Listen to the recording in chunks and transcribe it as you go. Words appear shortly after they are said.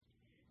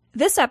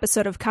This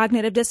episode of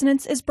Cognitive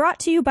Dissonance is brought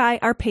to you by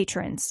our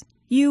patrons.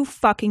 You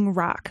fucking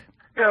rock.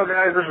 Yo,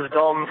 guys, this is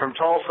Dalton from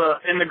Tulsa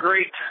in the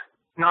great,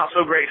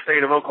 not-so-great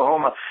state of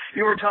Oklahoma.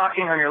 You were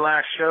talking on your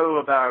last show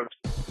about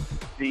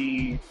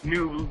the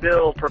new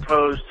bill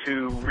proposed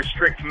to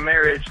restrict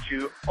marriage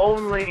to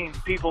only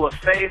people of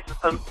faith,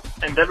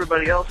 and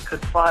everybody else could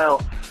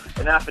file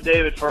an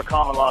affidavit for a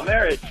common law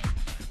marriage.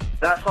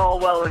 That's all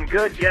well and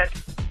good, yet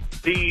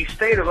the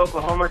state of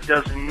Oklahoma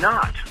does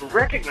not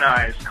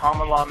recognize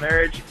common law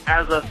marriage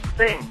as a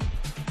thing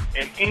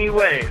in any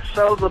way.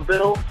 So the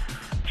bill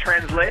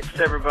translates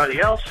to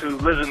everybody else who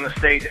lives in the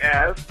state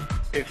as,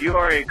 if you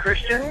are a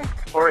Christian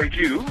or a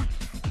Jew,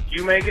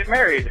 you may get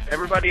married.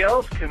 Everybody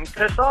else can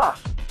piss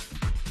off.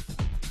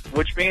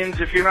 Which means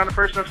if you're not a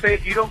person of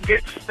faith, you don't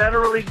get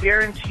federally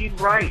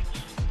guaranteed rights.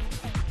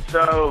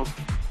 So,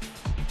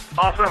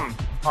 awesome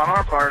on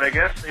our part, I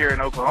guess, here in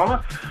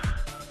Oklahoma.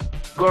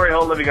 Glory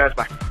hole, love you guys,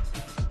 bye.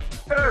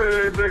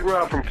 Hey, Big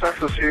Rob from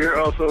Texas here.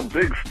 Also,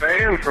 big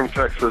fan from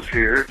Texas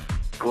here.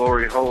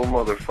 Glory hole,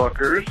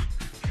 motherfuckers.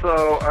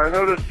 So, I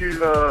noticed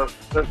you've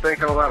been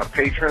thanking a lot of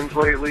patrons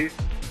lately.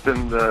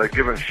 Been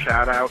giving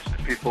shout-outs to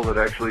people that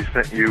actually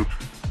sent you,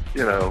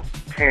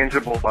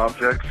 tangible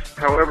objects.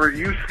 However,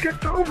 you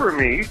skipped over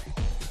me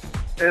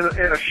in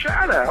a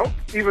shout-out,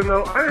 even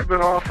though I have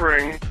been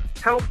offering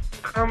help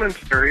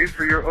commentary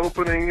for your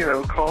opening,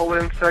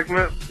 call-in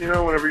segment,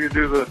 whenever you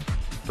do the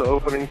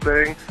opening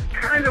thing.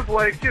 Kind of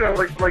like,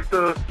 like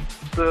the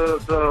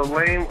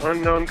lame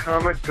unknown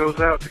comic goes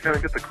out to kind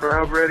of get the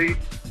crowd ready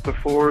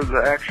before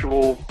the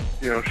actual,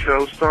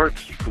 show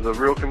starts for the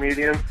real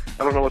comedian.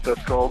 I don't know what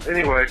that's called.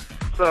 Anyway,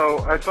 so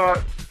I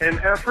thought, in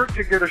effort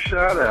to get a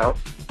shout-out,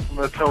 I'm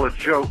going to tell a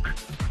joke.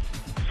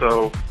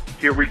 So,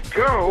 here we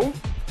go.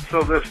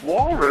 So this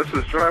walrus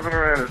is driving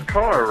around his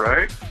car,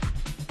 right?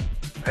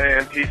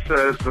 And he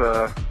says,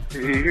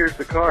 he hears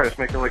the car, it's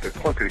making like a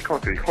clunky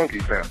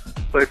sound.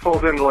 So he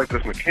pulls into like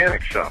this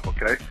mechanic shop,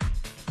 okay?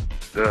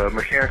 The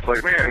mechanic's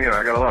like, man,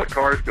 I got a lot of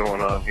cars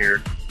going on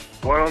here.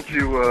 Why don't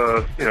you,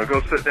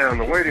 go sit down in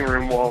the waiting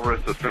room,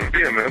 Walrus? It's going to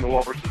be a minute. The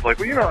Walrus is like,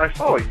 well, I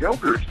saw a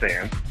yogurt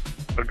stand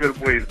a good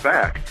ways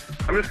back.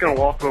 I'm just going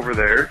to walk over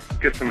there,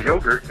 get some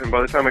yogurt, and by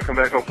the time I come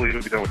back, hopefully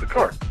he'll be done with the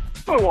car.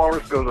 So the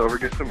Walrus goes over,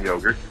 gets some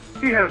yogurt.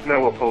 He has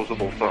no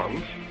opposable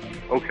thumbs.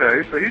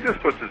 Okay, so he just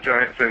puts his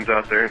giant fins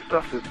out there and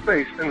stuffs his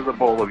face into the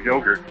bowl of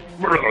yogurt.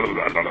 That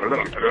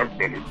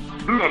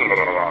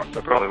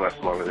probably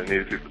lasted longer than it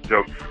needed to for the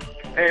joke.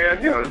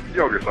 And,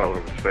 yogurt's all over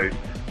his face.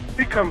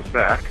 He comes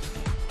back.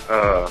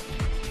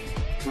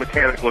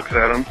 Mechanic looks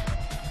at him.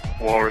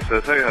 Walrus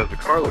says, hey, how's the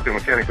car looking?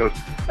 Mechanic goes,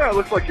 yeah, it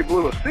looks like you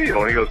blew a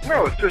seal. And he goes,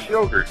 no, it's just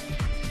yogurt.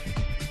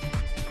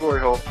 Glory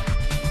hole.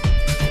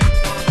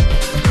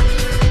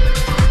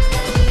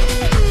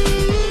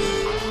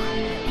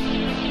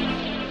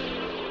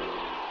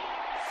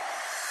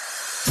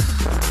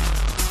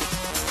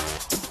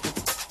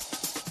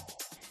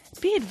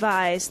 Be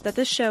advised that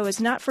this show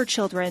is not for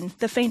children,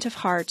 the faint of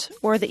heart,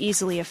 or the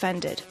easily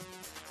offended.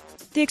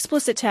 The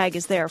explicit tag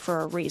is there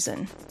for a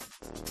reason.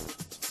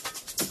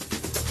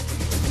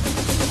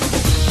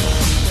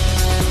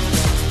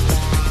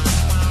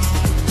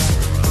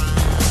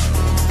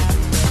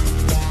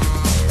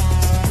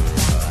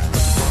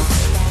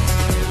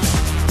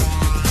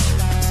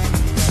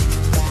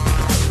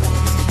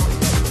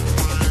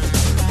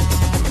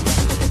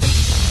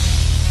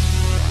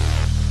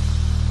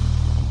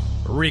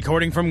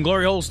 Recording from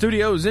Glory Hole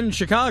Studios in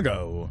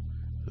Chicago,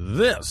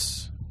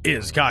 this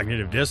is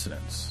Cognitive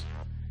Dissonance.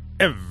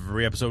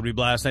 Every episode we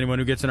blast anyone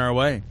who gets in our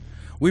way.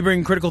 We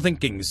bring critical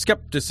thinking,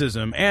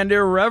 skepticism, and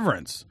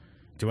irreverence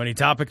to any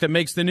topic that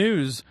makes the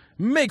news,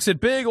 makes it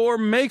big, or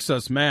makes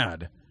us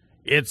mad.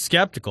 It's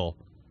skeptical,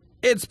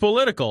 it's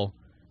political,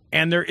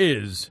 and there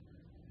is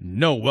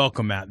no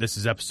welcome mat. This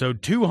is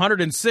episode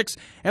 206,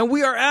 and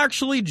we are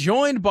actually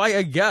joined by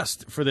a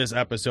guest for this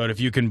episode, if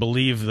you can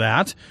believe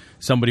that.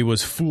 Somebody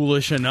was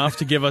foolish enough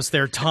to give us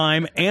their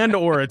time and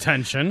or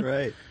attention.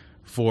 Right.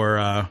 For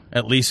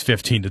at least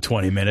 15 to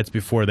 20 minutes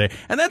before they...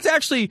 And that's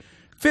actually...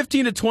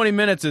 15 to 20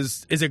 minutes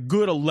is a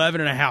good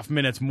 11 and a half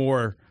minutes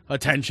more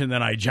attention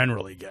than I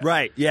generally get.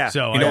 Right, yeah.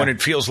 So, and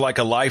it feels like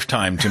a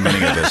lifetime to many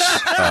of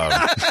us.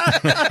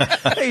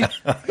 Hey,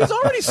 he's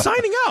already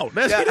signing out.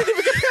 He didn't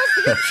even get past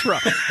the intro.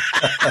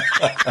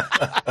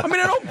 I mean,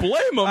 I don't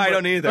blame him. I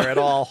don't either at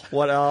all.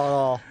 What at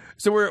all?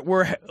 So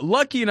we're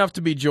lucky enough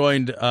to be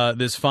joined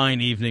this fine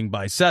evening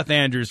by Seth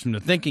Andrews from The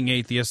Thinking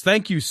Atheist.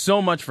 Thank you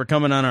so much for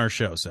coming on our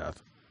show,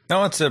 Seth.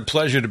 No, it's a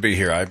pleasure to be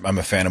here. I'm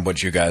a fan of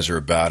what you guys are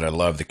about. I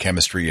love the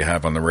chemistry you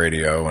have on the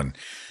radio, and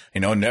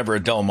never a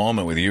dull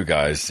moment with you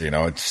guys.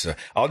 It's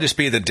I'll just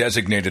be the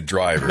designated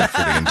driver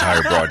for the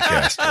entire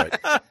broadcast. Right?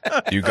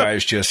 You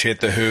guys just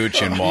hit the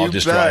hooch, and I'll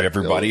just drive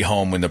everybody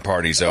home when the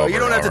party's over. You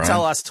don't have to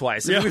tell us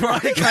twice. Yeah. We've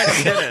already kind of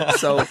hit it.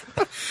 So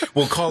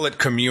we'll call it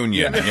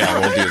communion. Yeah,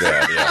 we'll do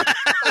that. Yeah.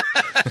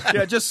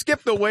 Yeah, just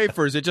skip the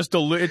wafers. It just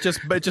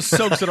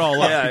soaks it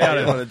all up. Yeah, you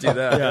don't want to do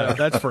that. Yeah,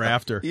 that's for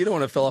after. You don't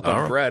want to fill up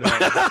on bread.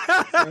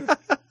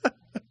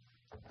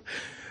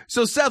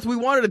 So, Seth, we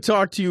wanted to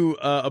talk to you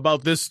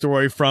about this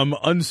story from,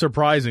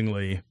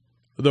 unsurprisingly,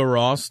 the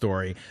Raw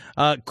story.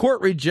 Court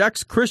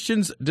rejects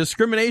Christian's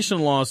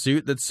discrimination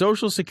lawsuit that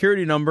Social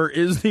Security number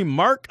is the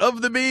mark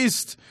of the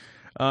beast.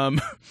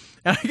 And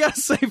I got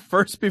to say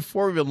first,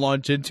 before we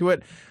launch into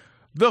it,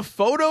 the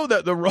photo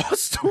that the Raw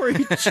story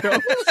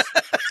shows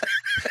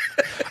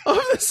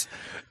of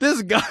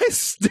this guy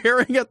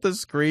staring at the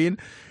screen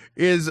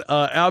is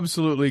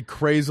absolutely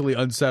crazily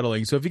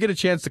unsettling. So if you get a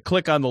chance to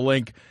click on the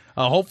link,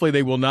 hopefully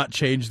they will not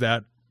change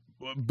that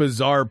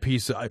bizarre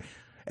piece.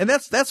 And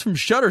that's from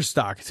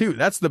Shutterstock, too.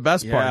 That's the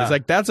best part. Yeah. It's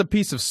like, that's a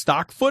piece of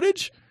stock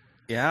footage?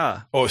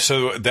 Yeah. Oh,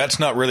 so that's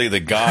not really the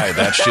guy.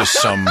 That's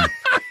just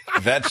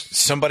that's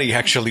somebody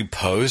actually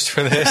posed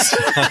for this.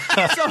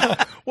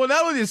 Well,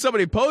 not only did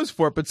somebody pose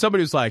for it, but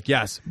somebody was like,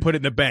 yes, put it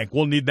in the bank.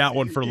 We'll need that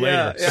one for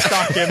later. Yeah.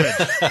 Stock image.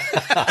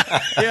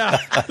 Yeah.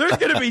 There's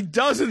going to be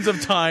dozens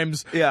of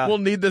times we'll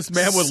need this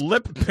man with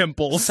lip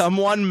pimples.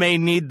 Someone may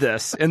need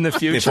this in the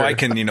future. If I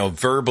can,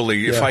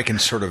 verbally, if I can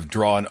sort of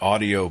draw an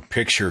audio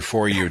picture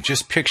for you,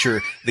 just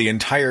picture the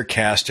entire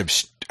cast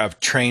of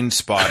Train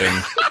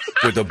Spotting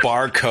with a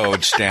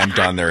barcode stamped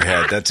on their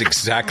head. That's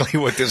exactly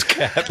what this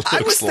cat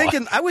looks like.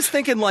 I was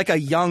thinking like a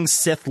young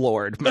Sith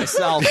Lord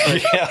myself.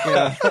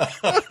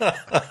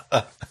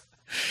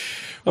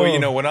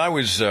 Well, when I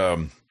was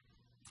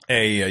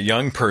a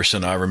young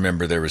person, I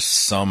remember there was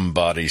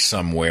somebody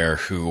somewhere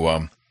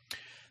who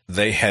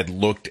they had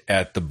looked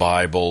at the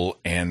Bible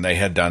and they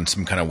had done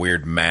some kind of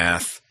weird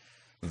math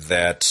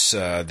that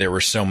there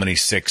were so many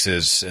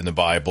sixes in the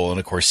Bible, and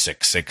of course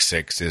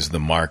 666 is the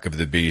mark of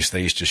the beast.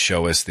 They used to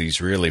show us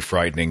these really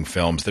frightening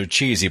films. They're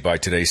cheesy by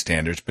today's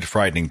standards, but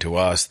frightening to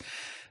us,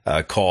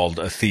 called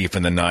A Thief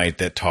in the Night,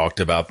 that talked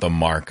about the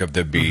mark of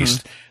the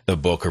beast. The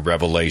book of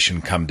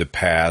Revelation come to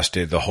pass.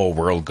 The whole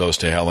world goes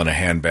to hell in a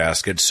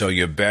handbasket, so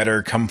you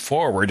better come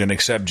forward and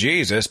accept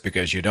Jesus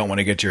because you don't want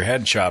to get your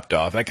head chopped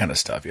off, that kind of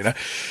stuff,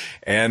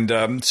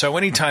 And so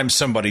anytime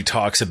somebody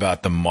talks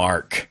about the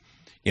mark,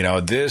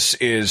 this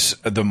is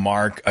the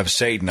mark of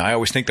Satan, I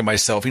always think to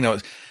myself,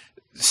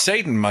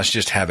 Satan must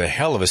just have a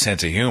hell of a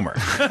sense of humor.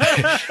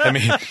 I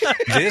mean,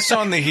 this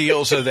on the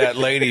heels of that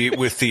lady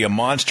with the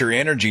Monster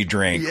Energy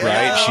drink,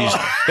 right?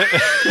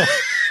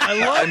 I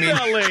love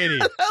that lady.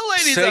 That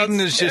lady's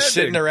Satan is just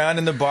sitting around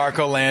in the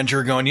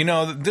Barcolander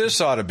going, this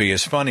ought to be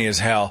as funny as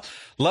hell.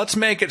 Let's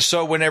make it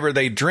so whenever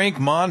they drink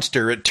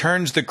Monster, it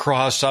turns the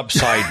cross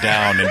upside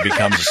down and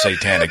becomes a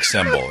satanic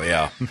symbol.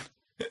 Yeah.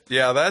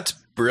 Yeah, that's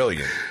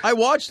brilliant. I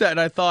watched that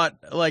and I thought,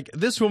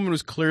 this woman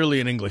was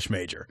clearly an English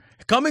major.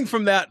 Coming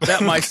from that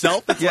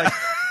myself,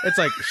 it's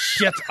like,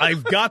 shit,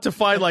 I've got to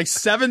find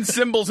 7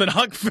 symbols in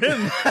Huck Finn.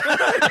 There's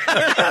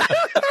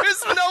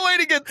no way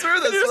to get through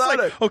this without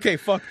it. Okay,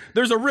 fuck,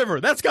 there's a river.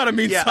 That's got to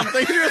mean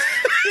something.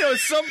 At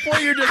some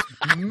point, you're just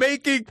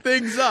making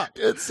things up.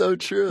 It's so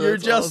true. You're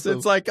awesome.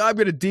 It's like, I'm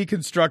going to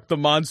deconstruct the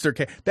monster.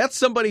 That's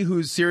somebody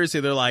who's seriously,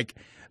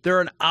 they're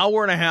an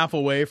hour and a half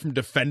away from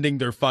defending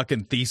their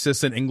fucking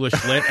thesis in English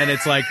lit, and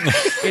it's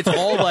it's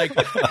all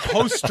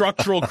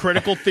post-structural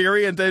critical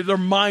theory, and their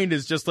mind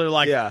is just they're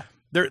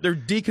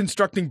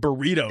deconstructing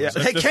burritos. Yeah.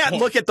 They can't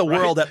look at the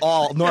world at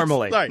all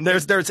normally.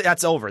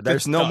 That's over.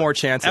 There's no more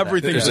chance.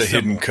 Everything There's a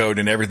hidden code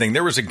and everything.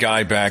 There was a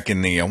guy back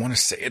in the I want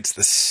to say it's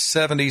the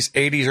 70s,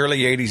 80s, early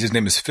 80s. His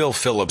name is Phil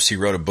Phillips. He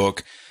wrote a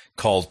book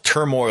called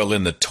Turmoil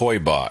in the Toy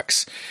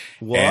Box.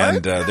 What?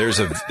 And there's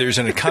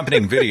an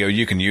accompanying video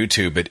you can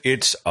YouTube it.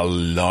 It's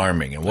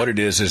alarming. And what it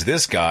is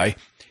this guy,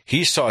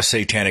 he saw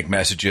satanic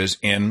messages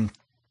in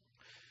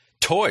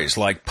toys,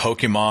 like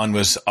Pokemon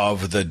was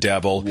of the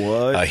devil.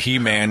 What?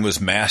 He-Man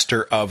was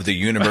master of the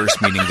universe,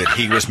 meaning that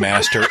he was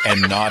master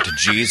and not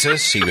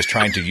Jesus. He was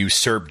trying to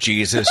usurp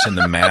Jesus in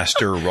the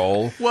master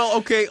role. Well,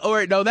 okay, all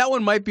right. Now that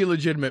one might be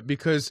legitimate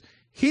because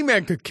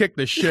He-Man could kick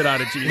the shit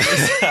out of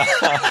Jesus.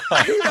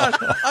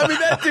 I mean,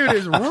 that dude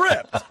is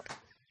ripped.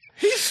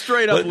 He's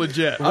straight up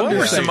legit. What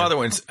were some other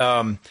ones?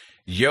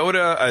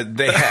 Yoda,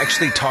 they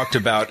actually talked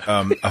about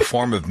a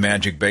form of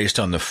magic based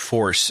on the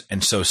Force,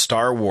 and so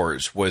Star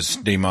Wars was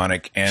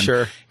demonic,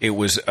 and it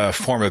was a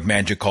form of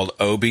magic called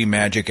Obi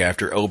magic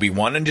after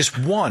Obi-Wan, and just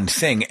one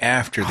thing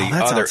after the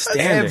other.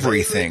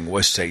 Everything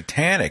was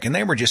satanic, and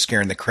they were just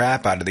scaring the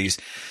crap out of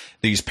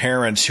these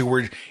parents who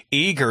were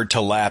eager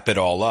to lap it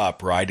all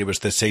up, right? It was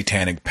the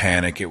satanic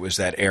panic. It was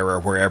that era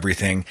where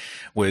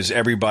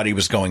everybody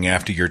was going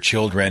after your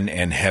children,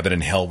 and heaven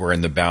and hell were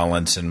in the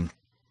balance, and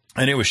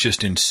it was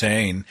just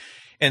insane.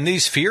 And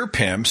these fear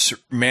pimps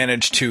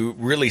managed to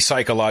really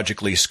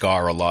psychologically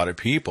scar a lot of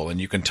people. And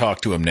you can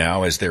talk to them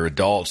now as they're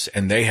adults,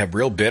 and they have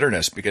real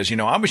bitterness because,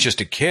 I was just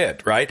a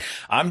kid, right?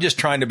 I'm just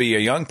trying to be a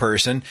young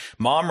person.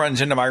 Mom runs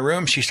into my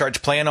room. She starts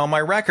playing all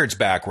my records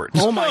backwards.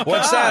 Oh, my God.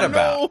 What's that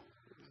about? No.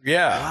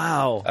 Yeah.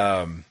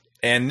 Wow.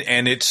 And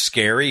it's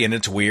scary and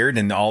it's weird,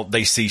 and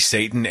they see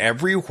Satan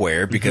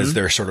everywhere because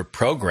they're sort of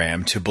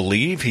programmed to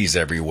believe he's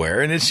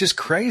everywhere, and it's just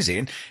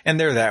crazy. And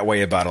they're that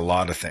way about a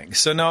lot of things.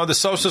 So no, the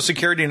Social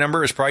Security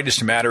number is probably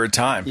just a matter of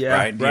time,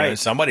 right? You know,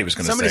 somebody's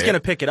going to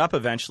pick it up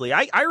eventually.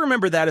 I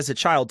remember that as a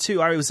child too.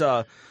 I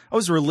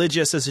was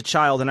religious as a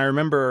child, and I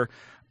remember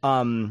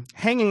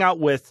hanging out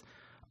with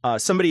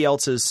somebody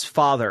else's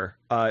father.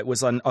 It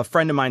was a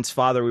friend of mine's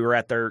father. We were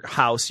at their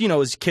house. You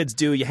know, as kids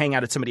do, you hang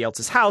out at somebody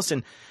else's house.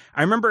 And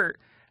I remember,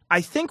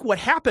 I think what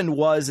happened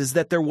is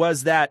that there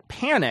was that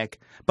panic,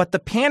 but the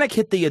panic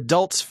hit the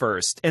adults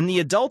first. And the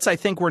adults, I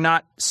think, were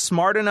not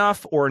smart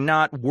enough or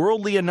not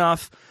worldly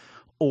enough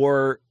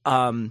or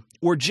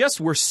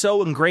were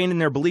so ingrained in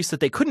their beliefs that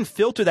they couldn't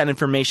filter that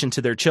information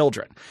to their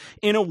children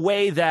in a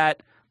way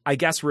that I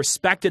guess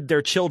respected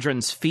their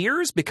children's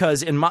fears,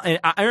 because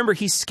I remember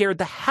he scared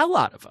the hell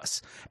out of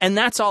us. And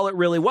that's all it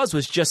really was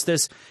just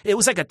this. It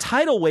was like a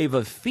tidal wave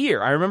of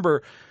fear. I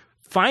remember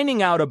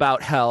finding out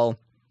about hell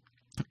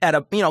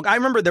I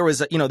remember there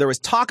was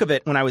talk of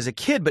it when I was a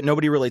kid, but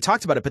nobody really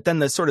talked about it. But then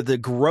the sort of the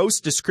gross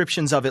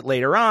descriptions of it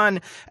later on,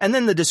 and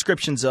then the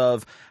descriptions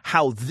of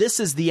how this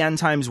is the end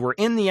times. We're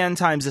in the end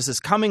times. This is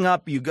coming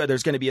up.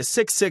 There's going to be a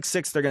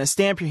 666. They're going to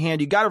stamp your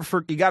hand. You got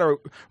to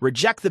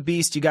reject the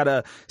beast. You got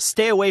to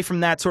stay away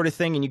from that sort of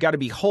thing, and you got to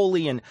be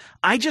holy. And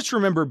I just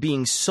remember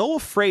being so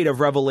afraid of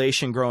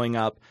Revelation growing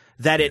up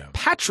that it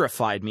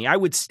petrified me. I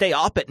would stay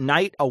up at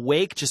night,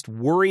 awake, just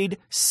worried,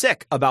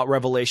 sick about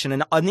Revelation.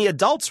 And the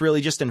adults really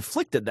just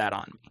inflicted that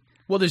on me.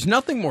 Well, there's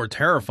nothing more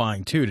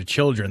terrifying, too, to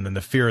children than the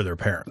fear of their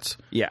parents.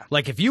 Yeah.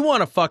 Like, if you want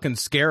to fucking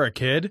scare a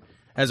kid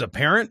as a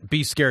parent,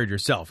 be scared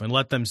yourself and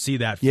let them see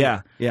that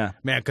fear. Yeah.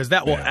 Man, because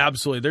that will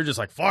absolutely, they're just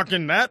like,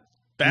 fucking that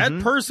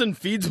person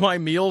feeds my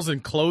meals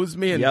and clothes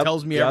me and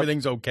tells me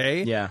everything's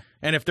okay. Yeah.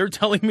 And if they're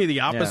telling me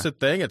the opposite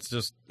thing, it's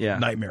just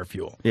nightmare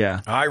fuel.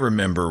 Yeah. I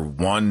remember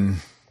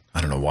I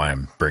don't know why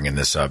I'm bringing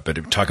this up,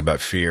 but talk about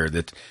fear,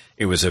 that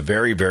it was a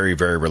very, very,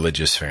 very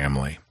religious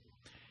family.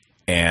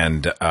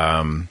 And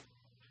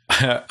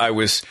I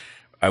was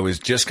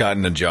just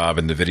gotten a job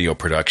in the video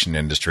production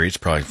industry. It's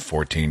probably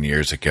 14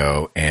 years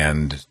ago.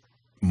 And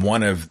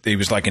he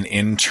was like an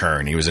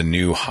intern. He was a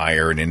new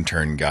hire, an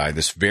intern guy,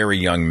 this very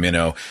young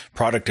minnow,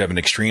 product of an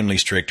extremely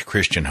strict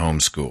Christian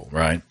homeschool,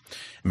 right?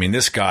 I mean,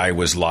 this guy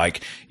was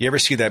like, you ever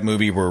see that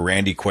movie where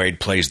Randy Quaid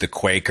plays the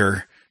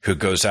Quaker who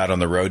goes out on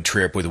the road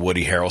trip with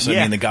Woody Harrelson?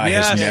 I mean, the guy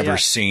has never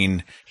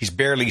seen, he's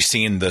barely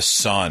seen the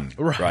sun,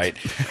 right?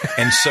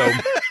 And so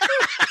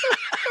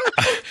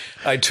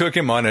I took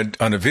him on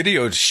a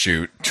video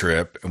shoot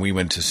trip, and we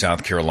went to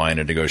South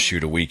Carolina to go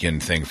shoot a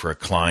weekend thing for a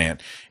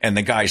client. And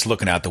the guy's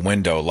looking out the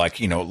window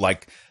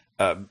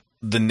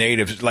the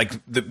natives, like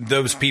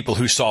those people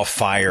who saw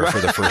fire for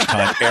the first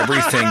time.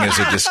 Everything is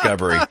a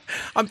discovery.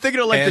 I'm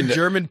thinking of the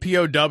German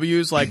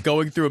POWs, like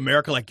going through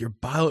America, like your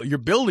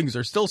buildings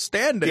are still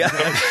standing. Yeah.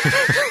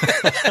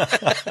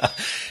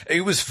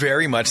 It was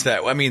very much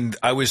that. I mean,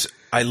 I was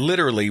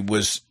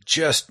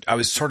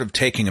sort of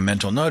taking a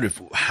mental note of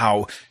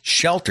how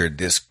sheltered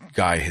this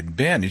guy had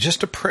been. He's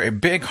just a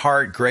big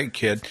heart, great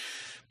kid,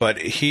 but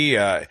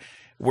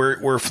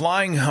We're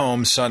flying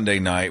home Sunday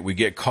night. We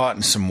get caught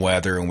in some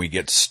weather and we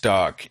get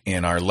stuck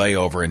in our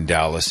layover in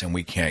Dallas, and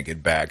we can't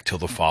get back till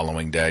the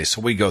following day.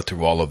 So we go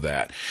through all of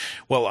that.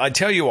 Well, I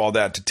tell you all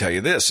that to tell you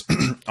this.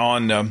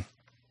 On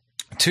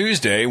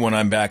Tuesday, when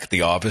I'm back at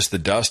the office, the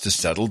dust is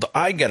settled.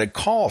 I get a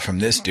call from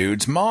this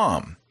dude's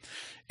mom.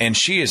 And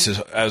she is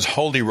as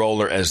holy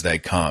roller as they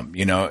come.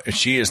 You know,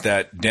 she is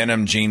that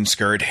denim jean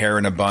skirt, hair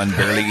in a bun,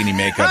 barely any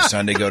makeup,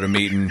 Sunday go to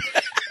meeting.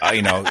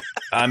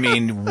 I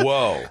mean,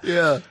 whoa.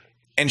 Yeah.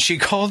 And she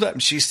called up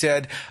and she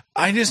said,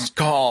 I just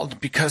called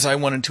because I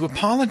wanted to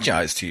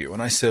apologize to you.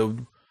 And I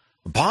said,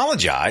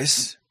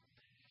 apologize?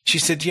 She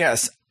said,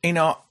 yes.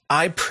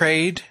 I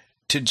prayed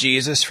to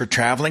Jesus for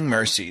traveling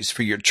mercies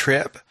for your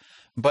trip,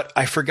 but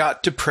I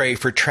forgot to pray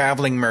for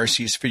traveling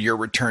mercies for your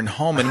return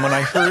home. And when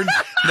I heard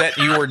that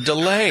you were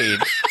delayed,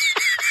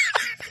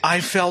 I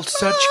felt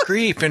such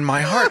grief in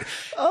my heart.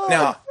 Oh.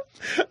 Now,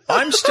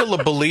 I'm still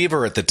a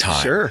believer at the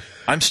time. Sure.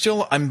 I'm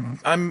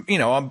an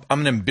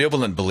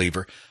ambivalent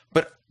believer.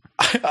 But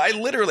I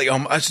literally,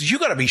 I said, you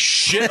got to be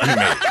shitting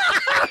me.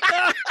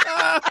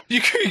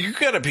 You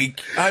got to be.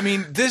 I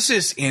mean, this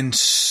is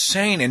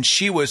insane. And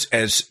she was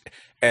as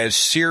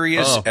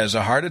serious as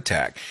a heart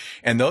attack.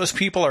 And those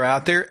people are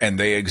out there, and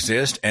they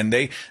exist,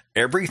 and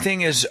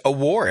everything is a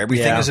war.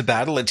 Everything is a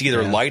battle. It's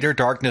either light or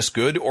darkness,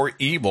 good or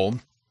evil.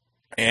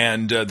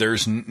 And there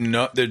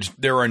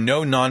are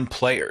no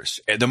non-players.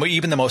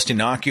 Even the most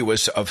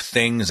innocuous of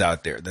things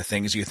out there, the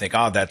things you think,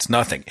 that's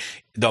nothing.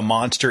 The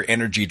Monster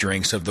energy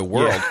drinks of the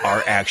world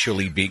are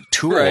actually big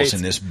tools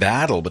in this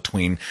battle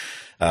between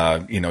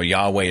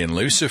Yahweh and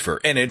Lucifer.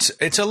 And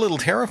it's a little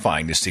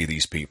terrifying to see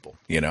these people,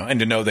 and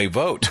to know they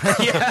vote.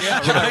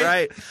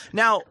 Right.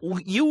 Now,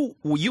 you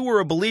were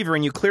a believer,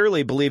 and you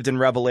clearly believed in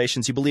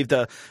Revelations. You believed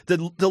the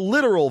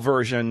literal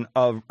version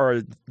of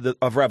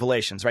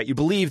Revelations, right? You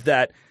believed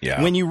that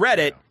when you read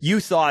it, you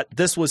thought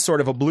this was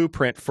sort of a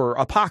blueprint for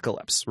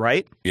apocalypse,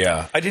 right?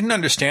 Yeah. I didn't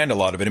understand a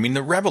lot of it. I mean,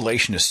 the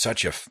Revelation is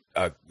such a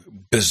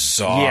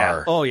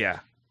bizarre,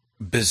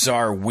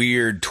 bizarre,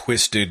 weird,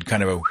 twisted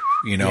kind of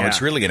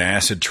it's really an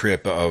acid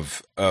trip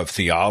of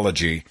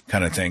theology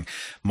kind of thing.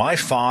 My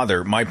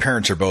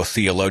parents are both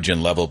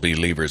theologian level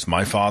believers.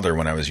 My father,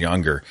 when I was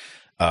younger,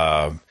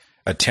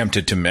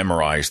 attempted to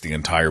memorize the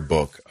entire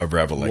book of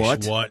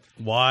Revelation. What?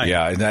 Why?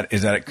 Yeah,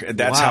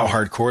 that's how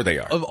hardcore they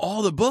are. Of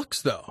all the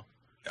books, though.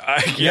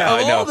 I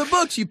know. All the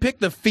books, you picked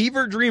the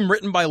fever dream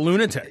written by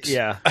lunatics.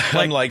 Yeah.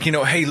 I'm like,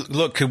 hey,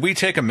 look, could we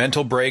take a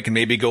mental break and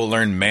maybe go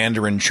learn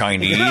Mandarin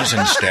Chinese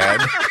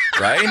instead?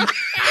 Right?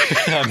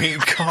 I mean,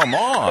 come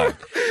on.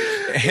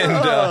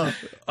 And,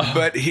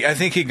 but I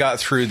think he got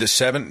through the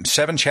seven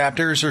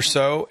chapters or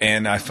so,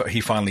 and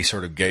he finally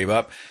sort of gave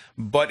up.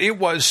 But it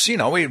was,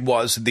 it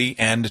was the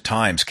end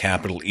times,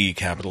 capital E,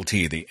 capital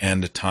T, the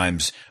end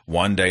times.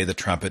 One day the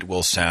trumpet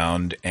will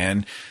sound.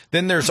 And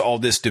then there's all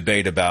this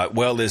debate about,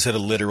 well, is it a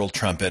literal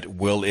trumpet?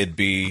 Will it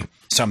be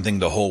something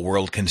the whole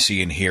world can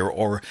see and hear?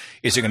 Or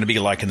is it going to be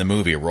like in the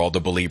movie where all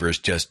the believers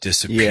just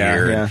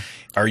disappear? Yeah.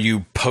 Are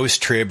you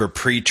post-trib or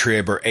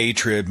pre-trib or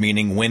a-trib,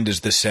 meaning when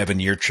does the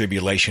 7-year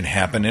tribulation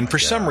happen? And for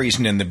some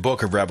reason in the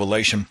book of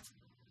Revelation,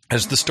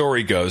 as the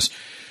story goes,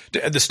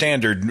 the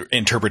standard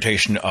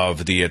interpretation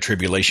of the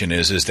tribulation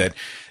is that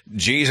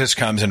Jesus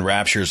comes and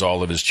raptures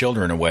all of his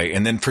children away.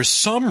 And then for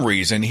some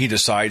reason, he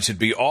decides it'd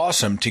be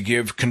awesome to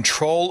give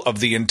control of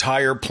the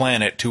entire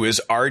planet to his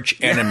arch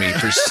enemy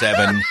for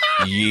 7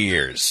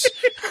 years.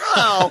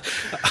 Well,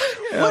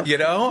 What do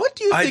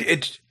you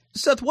think,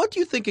 Seth, what do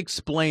you think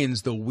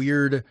explains the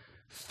weird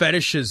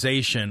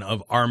fetishization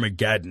of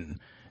Armageddon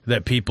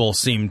that people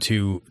seem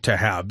to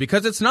have?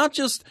 Because it's not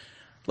just...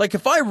 Like,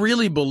 if I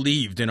really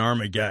believed in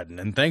Armageddon,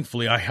 and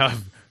thankfully I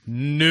have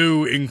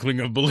no inkling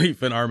of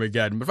belief in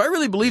Armageddon, but if I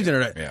really believed in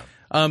it,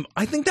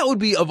 I think that would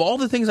be, of all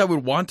the things I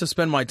would want to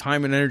spend my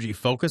time and energy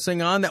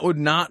focusing on, that would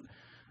not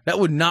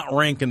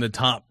rank in the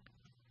top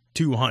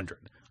 200.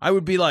 I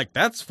would be like,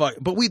 that's fine.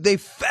 But they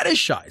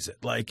fetishize it.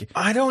 Like,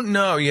 I don't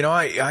know.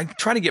 I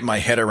try to get my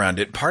head around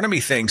it. Part of me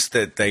thinks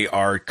that they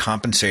are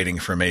compensating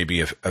for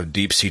maybe a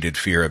deep-seated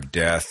fear of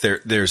death.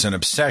 There's an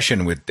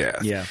obsession with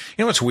death. Yeah.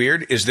 What's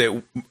weird is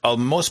that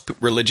most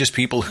religious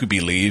people who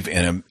believe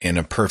in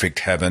a perfect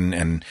heaven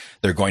and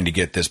they're going to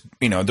get this,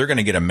 they're going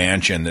to get a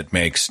mansion that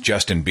makes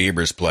Justin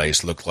Bieber's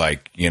place look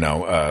like,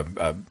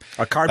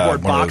 a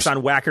cardboard box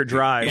on Whacker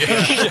Drive.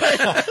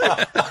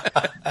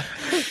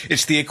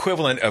 It's the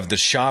equivalent of the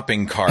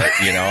shopping cart,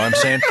 I'm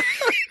saying?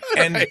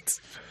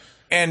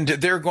 And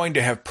they're going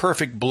to have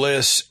perfect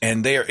bliss,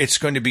 and it's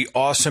going to be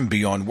awesome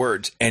beyond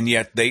words, and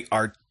yet they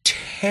are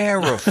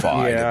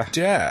terrified of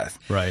death.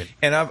 Right.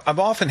 And I've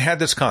often had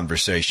this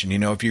conversation,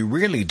 if you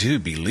really do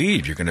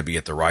believe you're going to be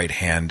at the right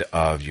hand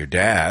of your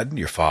dad,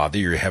 your father,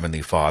 your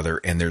heavenly father,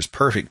 and there's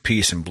perfect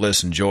peace and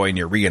bliss and joy, and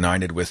you're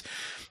reunited with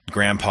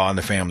grandpa and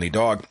the family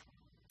dog,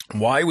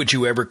 why would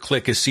you ever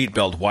click a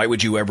seatbelt? Why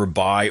would you ever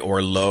buy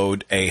or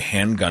load a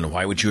handgun?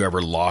 Why would you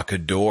ever lock a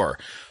door?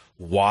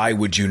 Why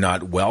would you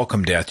not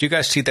welcome death? You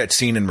guys see that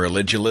scene in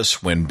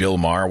Religulous when Bill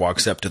Maher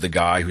walks up to the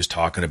guy who's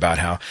talking about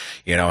how,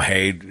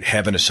 hey,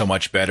 heaven is so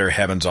much better.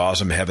 Heaven's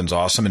awesome. Heaven's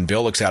awesome. And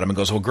Bill looks at him and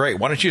goes, well, great.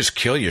 Why don't you just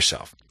kill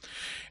yourself?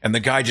 And the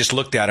guy just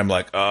looked at him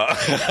like,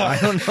 I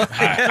don't know.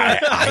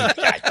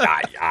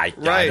 I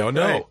don't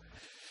know. Right.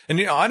 And,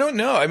 I don't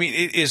know. I mean,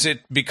 is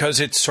it because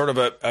it's sort of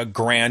a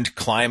grand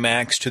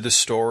climax to the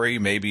story?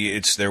 Maybe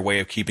it's their way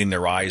of keeping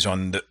their eyes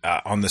on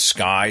the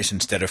skies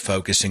instead of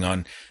focusing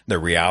on the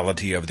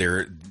reality of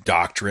their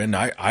doctrine.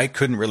 I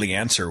couldn't really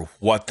answer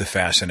what the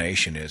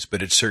fascination is,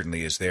 but it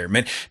certainly is there.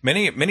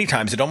 Many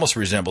times it almost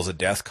resembles a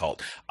death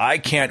cult. I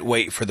can't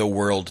wait for the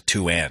world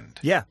to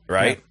end. Yeah.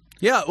 Right?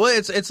 Yeah. Well,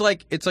 it's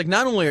like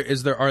not only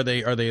are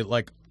they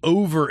like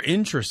over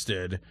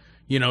interested,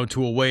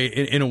 to a way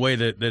in a way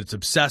that's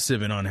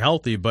obsessive and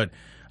unhealthy, but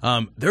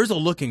there's a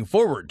looking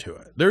forward to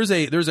it. There's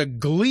a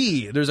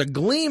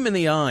gleam in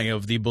the eye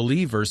of the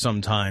believer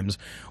sometimes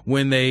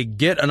when they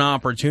get an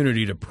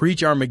opportunity to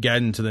preach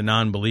Armageddon to the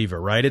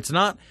non-believer, right? It's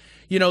not,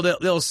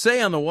 they'll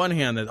say on the one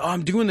hand that,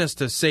 I'm doing this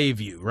to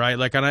save you, right?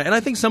 Like, and I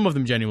think some of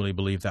them genuinely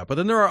believe that, but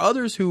then there are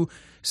others who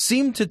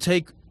seem to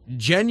take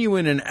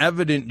genuine and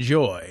evident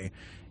joy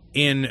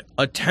in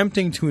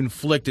attempting to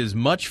inflict as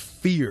much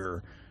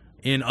fear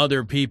in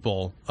other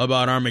people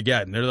about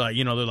Armageddon. They're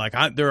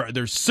like,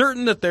 they're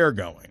certain that they're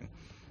going,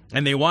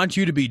 and they want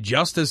you to be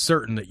just as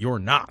certain that you're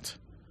not.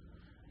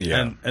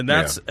 Yeah. And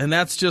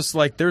that's just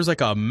like, there's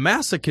like a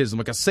masochism,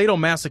 like a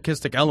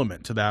sadomasochistic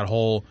element to that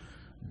whole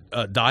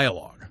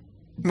dialogue.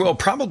 Well,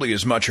 probably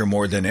as much or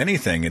more than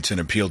anything, it's an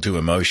appeal to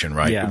emotion,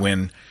 right? Yeah.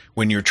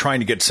 When you're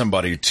trying to get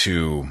somebody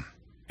to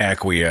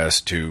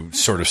acquiesce, to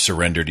sort of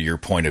surrender to your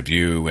point of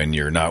view, and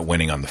you're not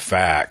winning on the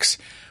facts,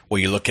 well,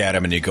 you look at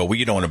them and you go, well,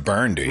 you don't want to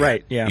burn, do you?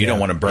 Right, yeah. You don't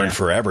want to burn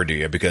forever, do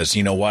you? Because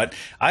you know what?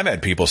 I've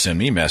had people send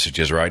me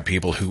messages, right?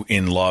 People who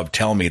in love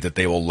tell me that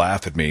they will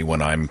laugh at me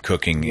when I'm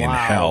cooking in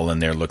hell and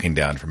they're looking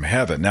down from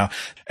heaven. Now,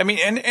 I mean,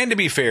 and to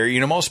be fair, you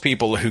know, most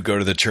people who go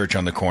to the church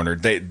on the corner,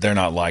 they're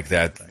not like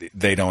that.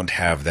 They don't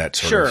have that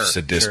sort of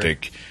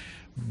sadistic,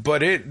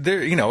 but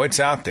it's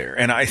out there.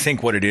 And I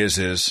think what it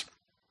is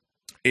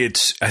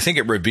I think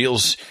it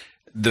reveals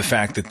the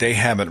fact that they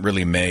haven't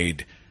really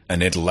made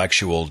an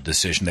intellectual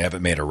decision. They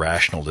haven't made a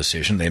rational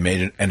decision. They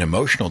made an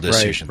emotional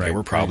decision. They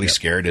were probably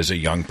scared as a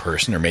young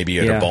person, or maybe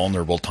at a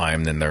vulnerable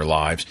time in their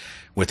lives,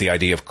 with the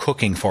idea of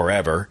cooking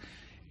forever.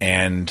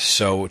 And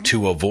so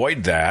to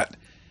avoid that,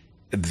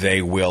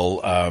 they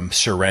will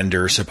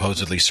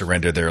supposedly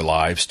surrender their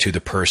lives to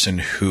the person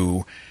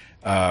who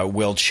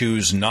will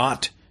choose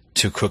not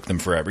to cook them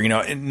forever. You know,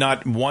 and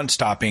not once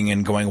stopping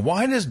and going,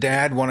 why does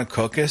Dad want to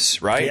cook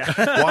us, right?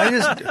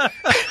 Yeah.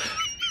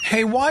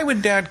 Hey, why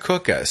would Dad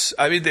cook us?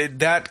 I mean,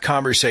 that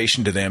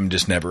conversation to them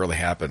just never really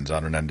happens. I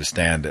don't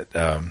understand it.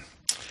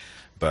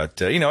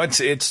 But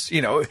it's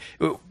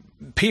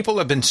people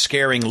have been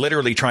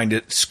literally trying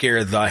to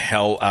scare the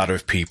hell out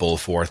of people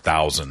for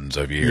thousands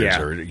of years,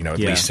 or at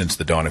least since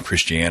the dawn of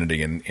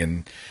Christianity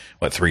in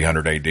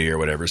 300 AD or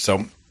whatever.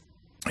 So,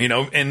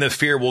 and the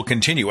fear will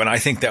continue. And I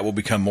think that will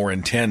become more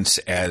intense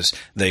as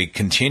they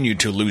continue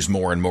to lose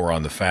more and more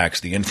on the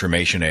facts. The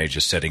information age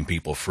is setting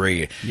people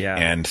free. Yeah.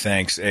 And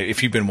thanks.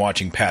 If you've been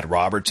watching Pat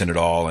Robertson at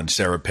all and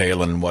Sarah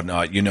Palin and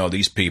whatnot,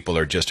 these people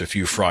are just a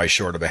few fries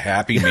short of a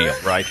Happy Meal,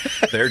 right?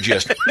 They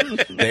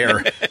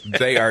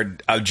are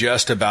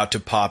just about to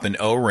pop an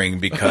O-ring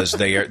because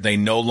they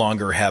no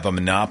longer have a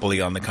monopoly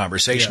on the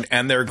conversation,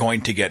 and they're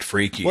going to get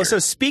freakier. Well, so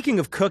speaking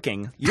of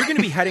cooking, you're going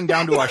to be heading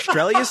down to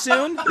Australia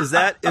soon? Is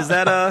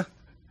that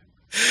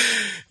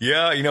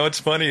Yeah, what's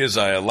funny is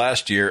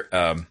last year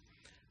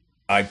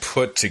I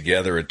put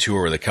together a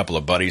tour with a couple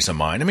of buddies of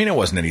mine. I mean, it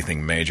wasn't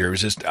anything major. It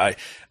was just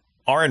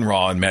Aaron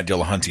Raw and Matt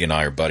Dillahunty and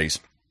I are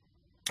buddies.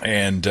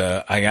 And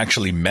I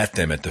actually met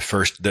them at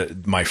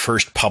my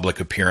first public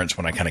appearance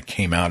when I kind of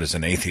came out as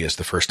an atheist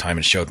the first time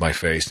and showed my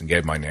face and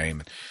gave my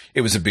name. It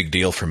was a big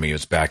deal for me. It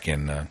was back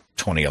in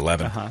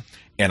 2011. Uh-huh.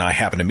 And I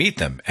happened to meet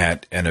them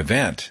at an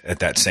event at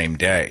that same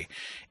day.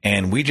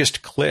 And we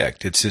just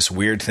clicked. It's this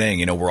weird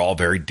thing. We're all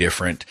very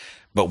different,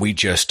 but we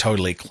just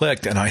totally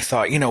clicked. And I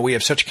thought, we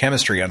have such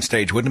chemistry on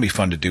stage. Wouldn't it be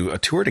fun to do a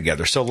tour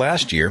together? So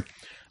last year,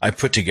 I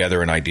put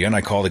together an idea and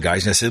I called the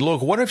guys and I said,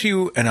 look, what if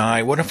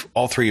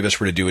all three of us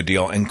were to do a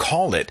deal and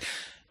call it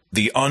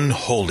the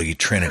Unholy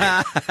Trinity?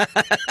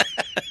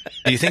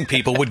 Do you think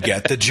people would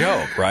get the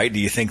joke, right? Do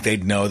you think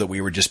they'd know that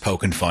we were just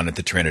poking fun at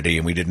the Trinity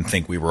and we didn't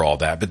think we were all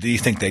that? But do you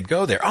think they'd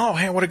go there? Oh,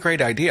 hey, what a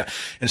great idea.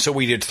 And so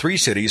we did 3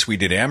 cities. We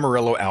did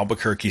Amarillo,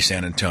 Albuquerque,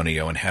 San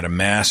Antonio, and had a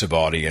massive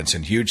audience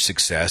and huge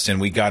success.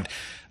 And we got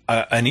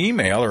an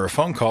email or a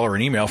phone call or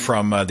an email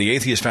from the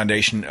Atheist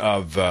Foundation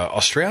of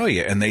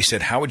Australia. And they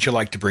said, how would you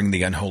like to bring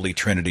the Unholy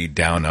Trinity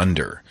down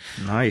under?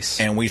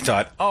 Nice. And we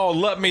thought, oh,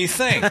 let me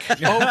think.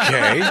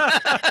 Okay.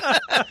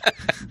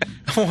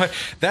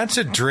 That's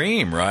a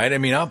dream, right? I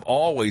mean, I've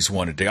always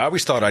wanted to. I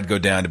always thought I'd go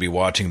down to be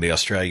watching the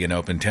Australian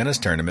Open tennis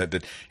tournament,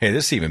 but hey,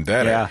 this is even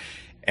better. Yeah.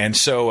 And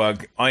so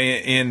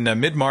in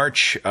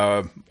mid-March,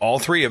 all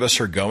 3 of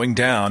us are going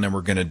down and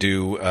we're going to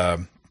do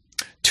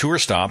tour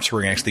stops.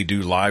 We're going to actually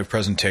do live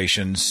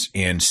presentations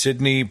in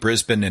Sydney,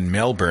 Brisbane, and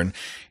Melbourne.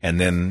 And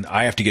then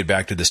I have to get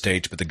back to the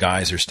States, but the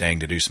guys are staying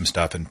to do some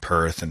stuff in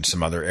Perth and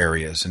some other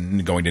areas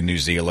and going to New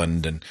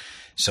Zealand. And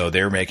so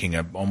they're making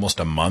almost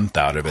a month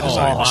out of it, as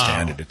I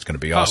understand it. It's going to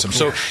be awesome.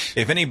 Cool. So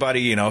if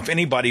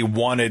anybody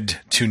wanted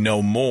to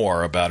know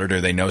more about it, or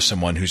they know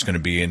someone who's going to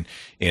be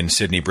in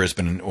Sydney,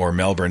 Brisbane, or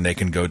Melbourne, they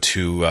can go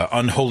to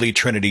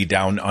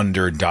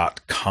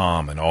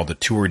unholytrinitydownunder.com, and all the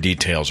tour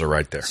details are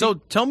right there. So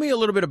tell me a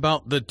little bit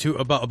about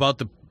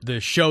the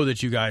show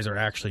that you guys are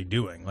actually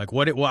doing. Like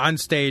on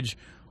stage,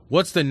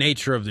 what's the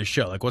nature of the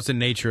show? Like what's the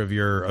nature of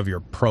your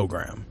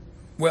program?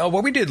 Well,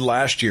 what we did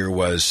last year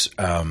was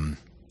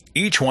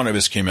each one of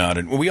us came out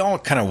and we all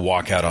kind of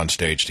walk out on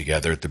stage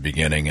together at the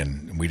beginning,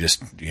 and we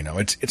just,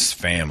 it's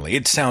family.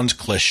 It sounds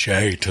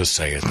cliche to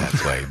say it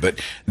that way, but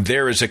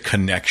there is a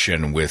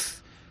connection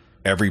with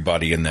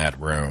everybody in that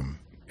room,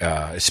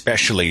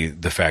 especially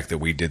the fact that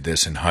we did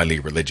this in highly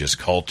religious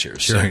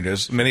cultures. Sure.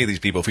 So, many of these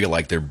people feel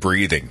like they're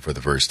breathing for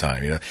the first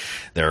time.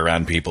 They're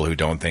around people who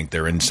don't think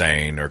they're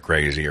insane or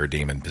crazy or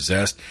demon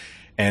possessed.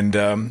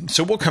 And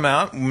so we'll come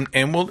out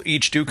and we'll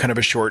each do kind of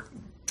a short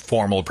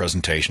formal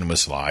presentation with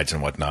slides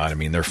and whatnot. I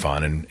mean, they're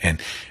fun.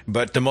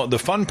 But the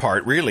fun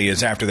part really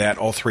is after that,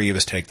 all 3 of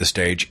us take the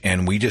stage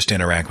and we just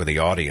interact with the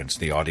audience.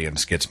 The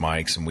audience gets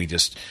mics and we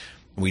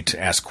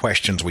ask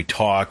questions. We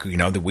talk,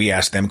 that we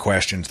ask them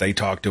questions. They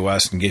talk to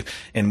us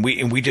and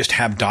we just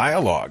have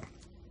dialogue.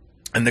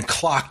 And the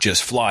clock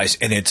just flies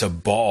and it's a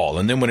ball.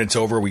 And then when it's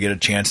over, we get a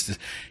chance to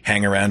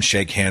hang around,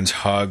 shake hands,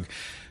 hug.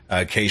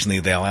 Occasionally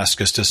they'll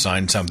ask us to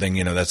sign something,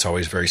 you know, that's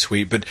always very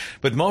sweet. But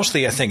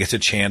mostly I think it's a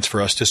chance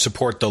for us to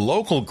support the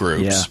local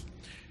groups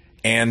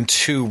and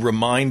to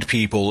remind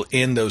people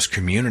in those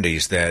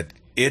communities that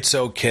it's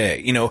okay.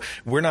 You know,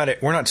 we're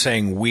not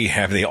saying we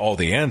have all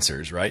the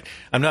answers, right?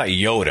 I'm not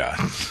Yoda.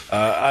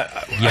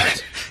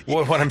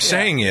 What I'm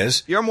saying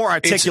is, you're more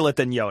articulate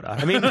than Yoda.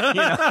 I mean,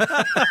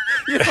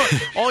 you know,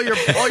 all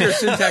your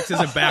syntax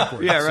isn't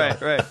backwards. Yeah,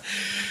 right.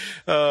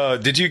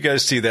 Did you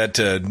guys see that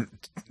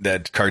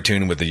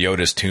cartoon with the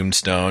Yoda's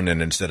tombstone,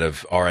 and instead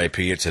of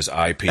R.I.P. it says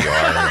IPR?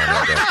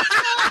 I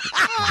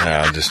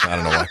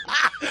don't know why.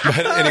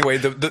 But anyway,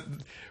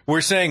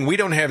 we're saying we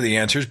don't have the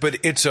answers, but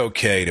it's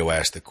okay to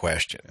ask the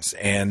questions.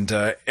 And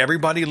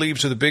everybody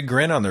leaves with a big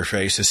grin on their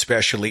face,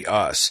 especially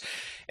us.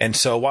 And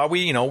so while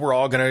we're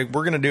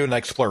going to do an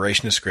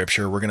exploration of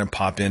Scripture, we're going to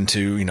pop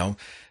into, you know,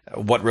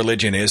 what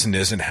religion is and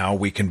isn't, how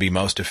we can be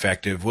most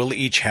effective. We'll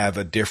each have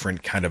a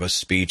different kind of a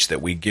speech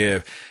that we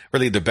give.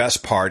 Really, the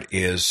best part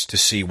is to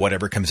see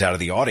whatever comes out of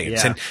the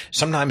audience. Yeah. And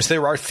sometimes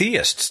there are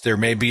theists. There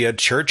may be a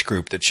church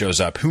group that shows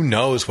up. Who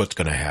knows what's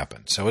going to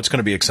happen? So it's going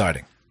to be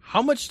exciting.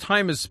 How much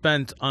time is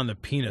spent on the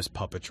penis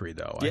puppetry,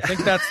 though? I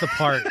think that's the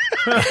part.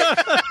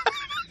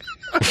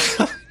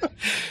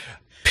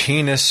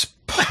 Penis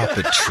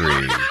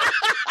puppetry.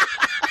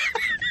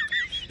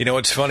 You know,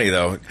 it's funny,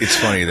 though. It's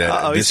funny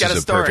that this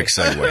is a perfect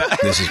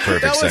segue. This is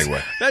perfect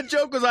segue. That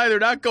joke was either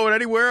not going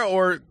anywhere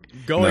or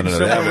going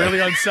somewhere really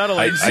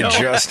unsettling.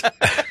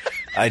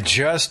 I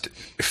just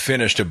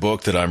finished a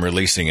book that I'm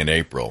releasing in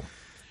April,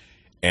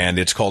 and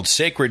it's called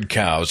Sacred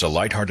Cows, a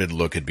lighthearted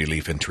look at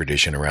belief and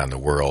tradition around the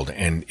world.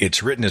 And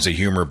it's written as a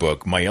humor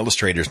book. My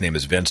illustrator's name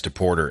is Vince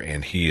DePorter,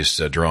 and he is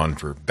drawn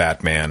for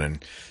Batman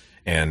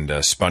and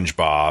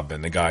SpongeBob,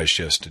 and the guy's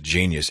just a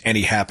genius. And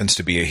he happens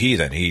to be a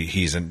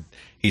heathen.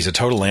 He's a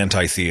total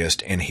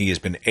anti-theist, and he has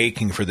been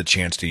aching for the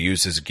chance to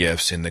use his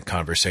gifts in the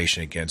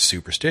conversation against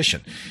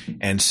superstition.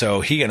 And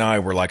so he and I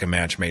were like a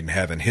match made in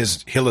heaven.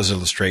 His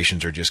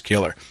illustrations are just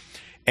killer.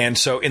 And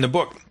so in the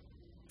book,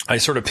 I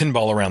sort of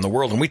pinball around the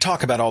world, and we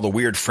talk about all the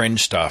weird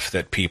fringe stuff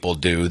that people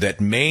do that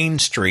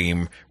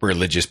mainstream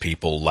religious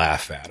people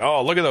laugh at.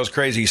 Oh, look at those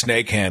crazy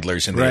snake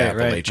handlers in the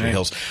Appalachian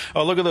Hills.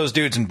 Oh, look at those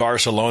dudes in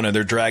Barcelona.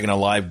 They're dragging a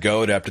live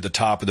goat up to the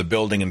top of the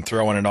building and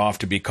throwing it off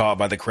to be caught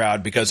by the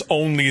crowd because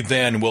only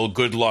then will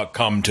good luck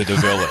come to the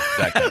village.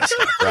 That kind of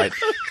stuff, right?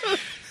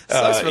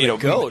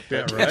 Goat.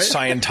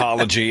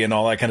 Scientology and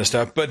all that kind of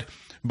stuff. But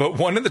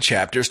one of the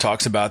chapters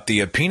talks about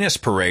the penis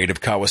parade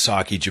of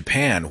Kawasaki,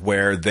 Japan,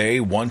 where they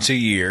once a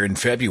year in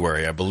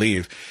February, I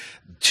believe,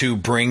 to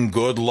bring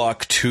good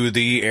luck to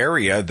the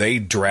area, they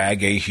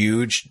drag a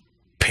huge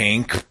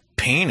pink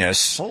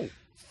penis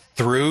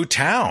through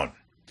town.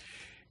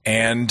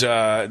 And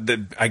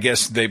I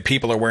guess the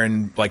people are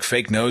wearing like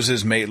fake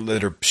noses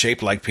that are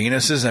shaped like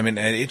penises. I mean,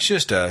 it's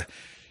just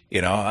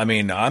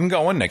I'm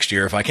going next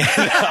year if I can.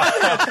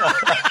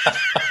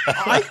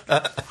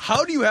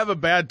 How do you have a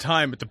bad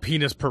time at the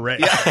penis parade?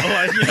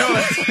 Yeah.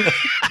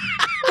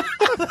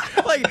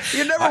 Like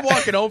you're never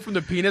walking home from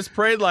the penis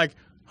parade. Like,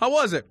 how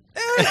was it?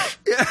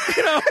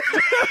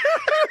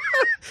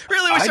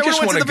 Really wish I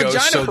went to the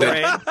vagina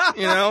parade.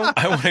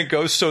 I want to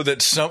go so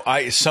that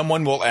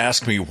someone will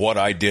ask me what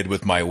I did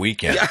with my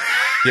weekend.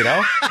 You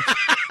know.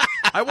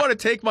 I want to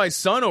take my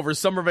son over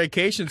summer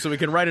vacation so we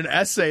can write an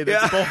essay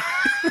that's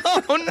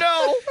Oh,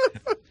 no.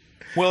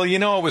 Well,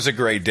 it was a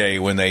great day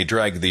when they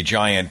dragged the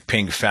giant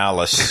pink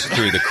phallus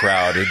through the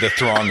crowd, the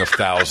throng of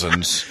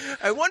thousands.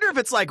 I wonder if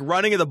it's like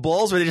running of the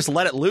bulls where they just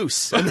let it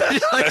loose.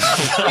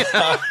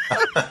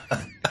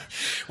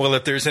 Well,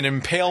 if there's an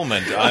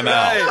impalement, I'm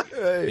out.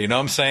 You know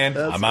what I'm saying?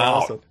 I'm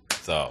out.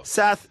 So,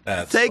 Seth,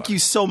 thank you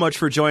so much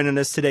for joining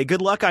us today.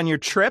 Good luck on your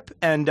trip,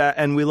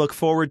 and we look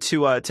forward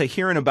to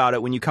hearing about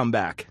it when you come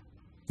back.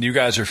 You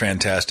guys are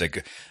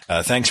fantastic.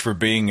 Thanks for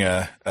being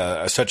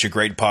such a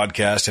great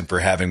podcast and for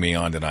having me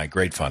on tonight.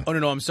 Great fun. Oh,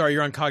 no, I'm sorry.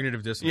 You're on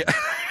Cognitive Dissonance.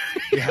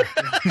 Yeah.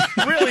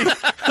 Really?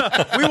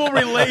 We will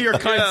relay your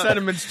kind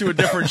sentiments to a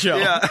different show.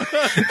 Yeah.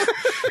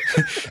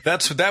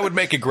 That would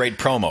make a great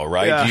promo,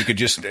 right? Yeah. You could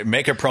just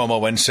make a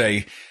promo and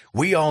say,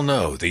 we all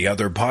know the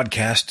other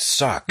podcasts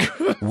suck.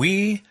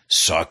 We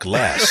suck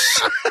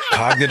less.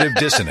 Cognitive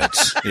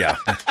Dissonance. Yeah.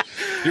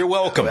 You're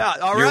welcome. Yeah,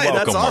 all You're right,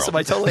 welcome, that's awesome.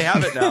 world. I totally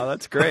have it now.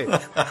 That's great.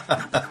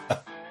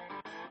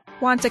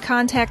 Want to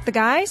contact the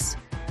guys?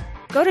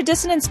 Go to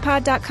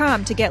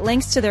dissonancepod.com to get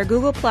links to their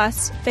Google+,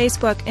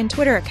 Facebook, and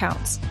Twitter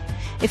accounts.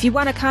 If you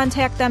want to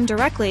contact them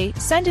directly,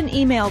 send an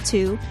email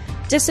to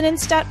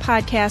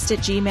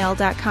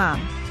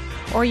dissonance.podcast@gmail.com.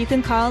 Or you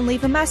can call and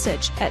leave a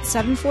message at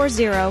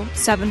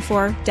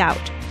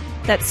 740-74-DOUBT.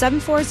 That's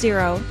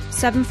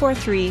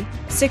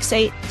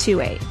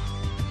 740-743-6828.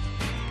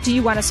 Do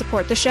you want to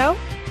support the show?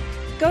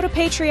 Go to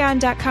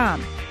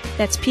patreon.com.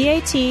 That's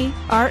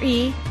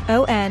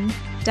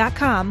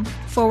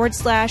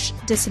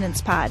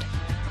patreon.com/dissonancepod.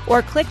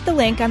 Or click the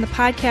link on the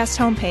podcast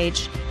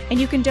homepage, and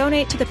you can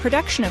donate to the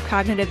production of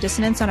Cognitive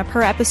Dissonance on a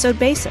per-episode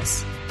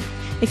basis.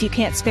 If you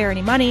can't spare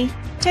any money,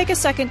 take a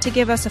second to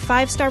give us a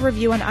 5-star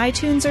review on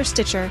iTunes or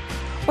Stitcher,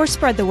 or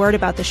spread the word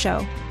about the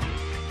show.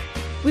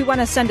 We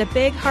want to send a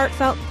big,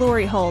 heartfelt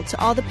glory hole to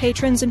all the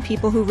patrons and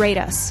people who rate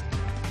us.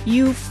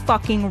 You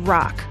fucking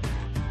rock.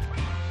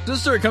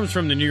 This story comes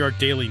from the New York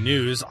Daily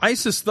News.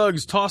 ISIS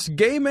thugs toss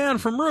gay man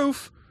from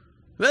roof,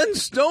 then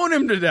stone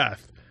him to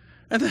death.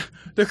 And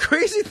the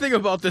crazy thing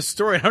about this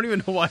story, I don't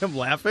even know why I'm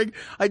laughing.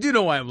 I do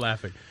know why I'm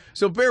laughing.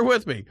 So bear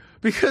with me.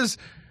 Because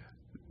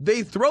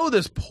they throw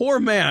this poor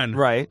man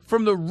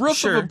from the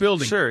roof of a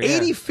building,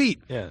 80 feet.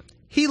 Yeah.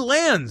 He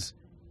lands,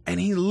 and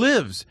he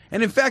lives.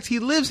 And in fact, he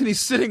lives, and he's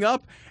sitting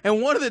up,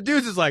 and one of the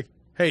dudes is like,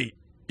 hey,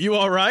 you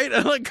all right?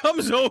 And like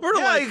comes over to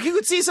like... you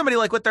could see somebody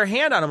like with their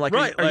hand on him, like,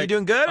 are you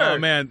doing good? Oh,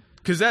 man,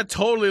 because that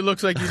totally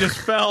looks like you just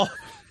fell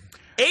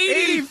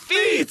 80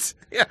 feet!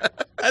 Yeah.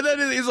 And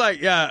then he's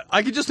like, yeah,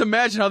 I could just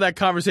imagine how that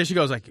conversation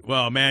goes. Like,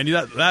 well, man,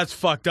 that's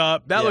fucked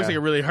up. That looks like it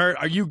really hurt.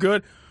 Are you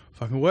good?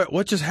 Fucking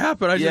what just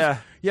happened?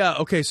 Yeah,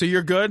 okay, so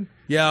you're good?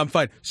 Yeah, I'm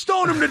fine.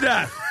 Stone him to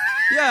death.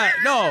 Yeah,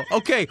 no,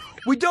 okay.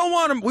 We don't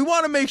want him. We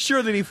want to make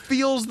sure that he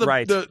feels the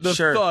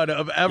thud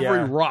of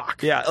every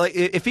rock. Yeah, like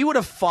if he would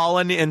have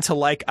fallen into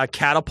like a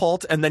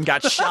catapult and then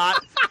got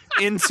shot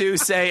into,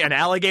 say, an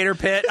alligator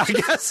pit, I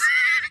guess.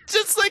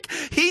 Just like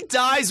he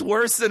dies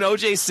worse than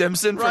O.J.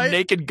 Simpson from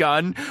Naked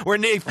Gun, where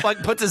Nate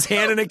puts his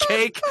hand in a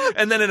cake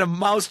and then in a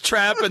mouse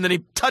trap, and then he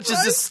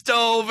touches the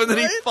stove, and then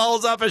he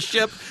falls off a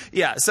ship.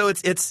 Yeah, so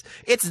it's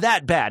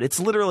that bad. It's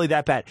literally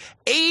that bad.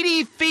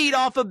 80 feet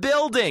off a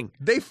building.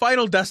 They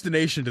Final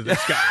Destination to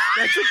this guy.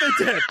 That's what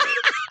they did.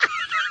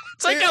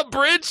 It's like a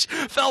bridge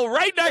fell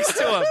right next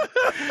to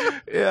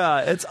him.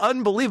 Yeah, it's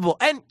unbelievable.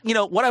 And you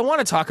know what I want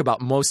to talk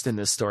about most in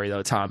this story,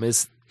 though, Tom,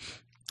 is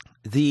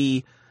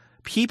the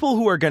people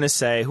who are going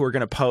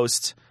to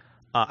post.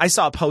 I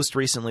saw a post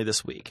recently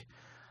this week,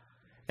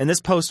 and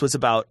this post was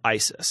about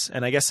ISIS.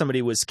 And I guess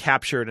somebody was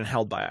captured and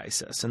held by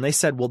ISIS. And they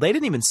said, well, they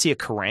didn't even see a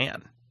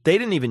Quran. They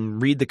didn't even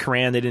read the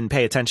Quran. They didn't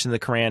pay attention to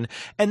the Quran.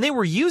 And they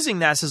were using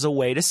this as a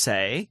way to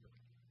say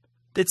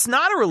it's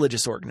not a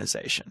religious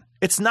organization.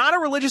 It's not a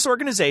religious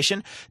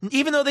organization,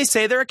 even though they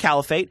say they're a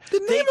caliphate. The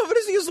name of it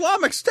is the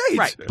Islamic State.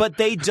 Right. But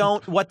they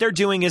don't. What they're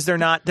doing is they're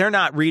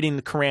not reading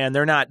the Quran.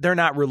 They're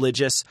not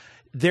religious.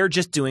 They're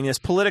just doing this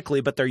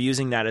politically, but they're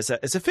using that as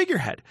a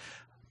figurehead.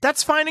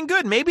 That's fine and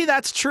good. Maybe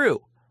that's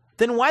true.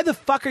 Then why the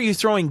fuck are you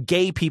throwing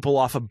gay people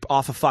off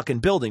a fucking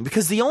building?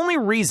 Because the only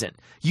reason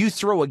you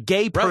throw a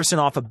gay person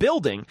off a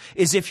building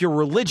is if your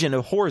religion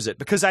abhors it.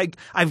 Because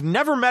I've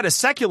never met a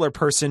secular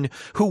person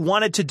who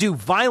wanted to do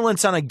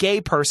violence on a gay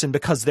person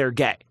because they're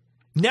gay.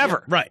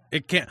 Never. Yeah, right.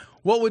 It can't.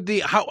 What would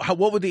the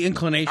what would the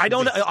inclination? I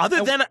don't know. Be?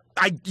 Other than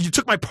you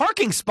took my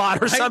parking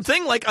spot or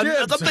something like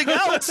something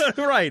else.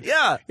 Right.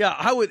 Yeah. Yeah.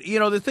 How would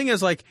the thing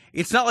is like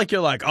it's not like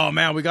you're like, oh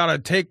man, we got to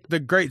take the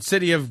great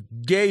city of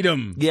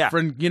gaydom. Yeah.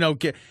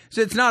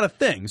 So it's not a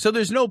thing. So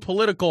there's no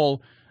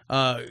political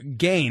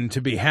gain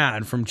to be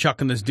had from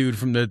chucking this dude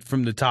from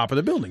the top of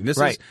the building. This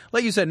is,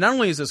 like you said, not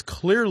only is this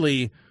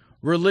clearly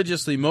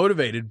religiously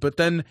motivated, but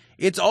then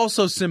it's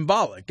also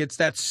symbolic. It's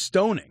that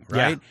stoning,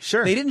 right? Yeah,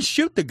 sure. They didn't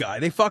shoot the guy.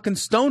 They fucking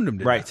stoned him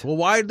to death. Well,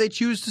 why did they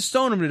choose to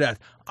stone him to death?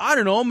 I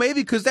don't know.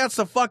 Maybe because that's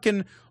the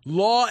fucking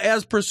law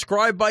as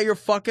prescribed by your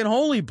fucking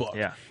holy book.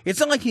 Yeah. It's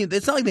not like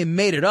they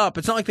made it up.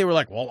 It's not like they were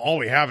like, well, all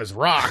we have is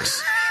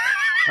rocks.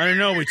 I don't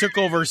know. We took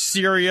over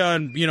Syria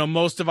and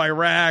most of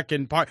Iraq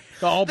and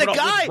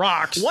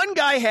rocks. One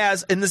guy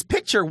has in this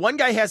picture. One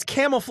guy has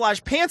camouflage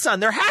pants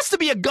on. There has to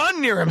be a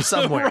gun near him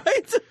somewhere,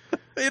 right?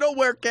 They don't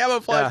wear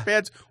camouflage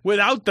pants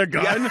without the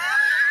gun. Yeah.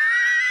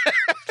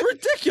 It's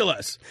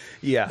ridiculous.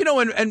 Yeah.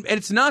 And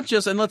it's not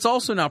just, and let's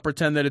also not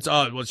pretend that it's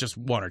just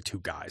one or two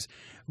guys.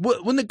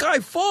 When the guy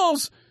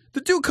falls,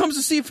 the dude comes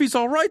to see if he's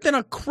all right. Then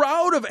a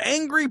crowd of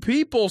angry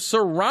people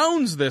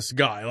surrounds this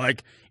guy,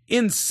 like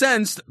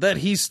incensed that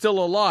he's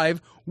still alive,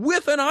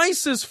 with an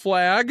ISIS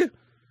flag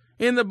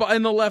in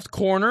the left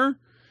corner.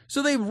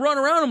 So they run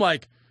around him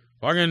like,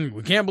 fucking,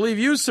 we can't believe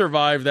you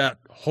survived that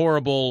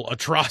horrible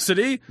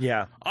atrocity.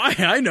 Yeah.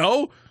 I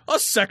know. A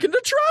second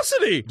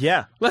atrocity.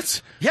 Yeah.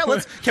 Let's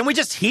can we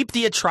just heap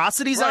the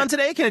atrocities on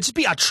today? Can it just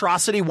be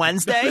Atrocity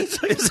Wednesday?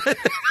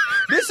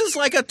 This is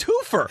like a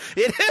twofer.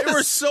 It is. They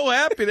were so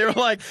happy. They were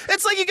like,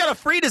 it's like you got a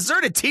free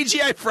dessert at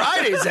TGI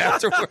Fridays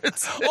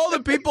afterwards. All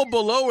the people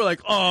below were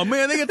like, oh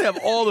man, they get to have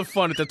all the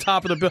fun at the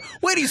top of the bill.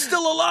 Wait, he's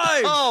still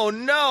alive. Oh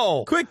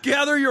no. Quick,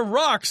 gather your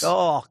rocks.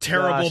 Oh,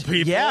 terrible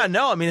people. Yeah,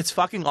 no, I mean, it's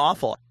fucking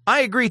awful.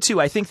 I agree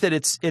too. I think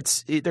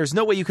that there's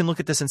no way you can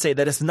look at this and say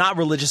that it's not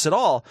religious at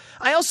all.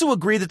 I also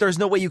agree that there's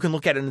no way you can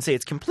look at it and say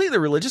it's completely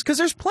religious, because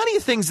there's plenty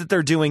of things that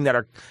they're doing that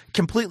are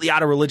completely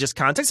out of religious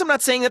context. I'm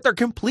not saying that they're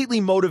completely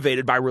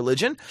motivated by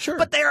religion, sure,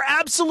 but they are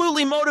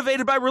absolutely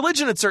motivated by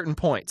religion at certain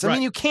points. I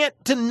mean, you can't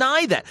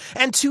deny that.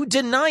 And to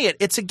deny it,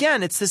 it's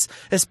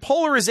this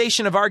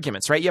polarization of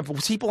arguments, right? You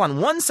have people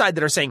on one side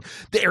that are saying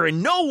they're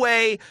in no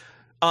way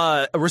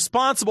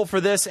responsible for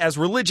this as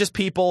religious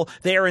people.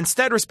 They are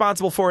instead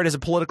responsible for it as a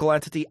political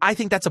entity. I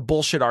think that's a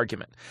bullshit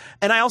argument.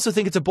 And I also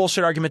think it's a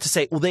bullshit argument to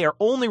say, well, they are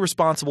only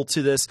responsible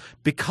to this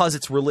because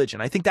it's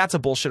religion. I think that's a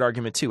bullshit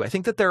argument too. I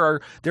think that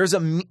there's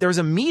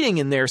a meeting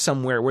in there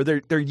somewhere where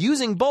they're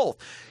using both.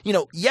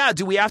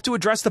 Do we have to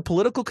address the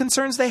political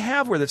concerns they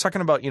have where they're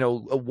talking about,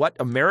 what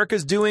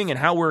America's doing and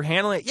how we're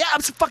handling it? Yeah,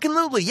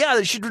 absolutely. Yeah,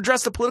 they should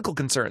address the political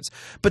concerns.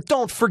 But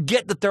don't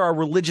forget that there are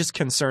religious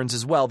concerns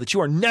as well that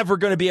you are never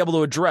going to be able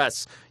to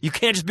address. You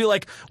can't just be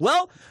like,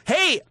 well,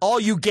 hey, all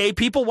you gay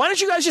people, why don't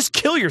you guys just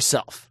kill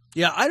yourself?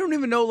 Yeah, I don't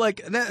even know,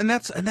 and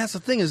that's the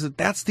thing is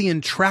that's the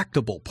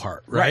intractable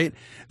part, right?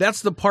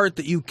 That's the part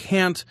that you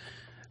can't,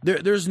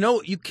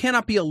 you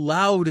cannot be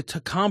allowed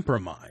to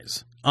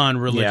compromise on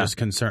religious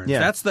concerns. Yeah.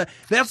 That's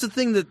the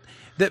thing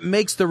that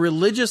makes the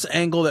religious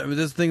angle,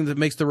 that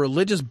makes the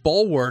religious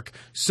bulwark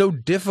so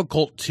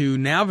difficult to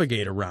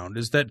navigate around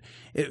is that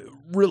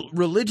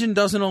religion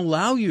doesn't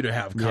allow you to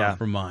have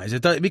compromise.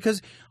 It does,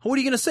 because what are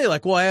you going to say?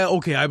 Like, well,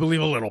 I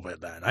believe a little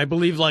bit then. I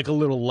believe a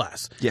little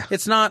less. Yeah.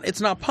 It's not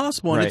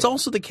possible. And it's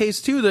also the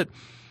case too that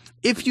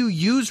if you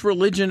use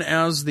religion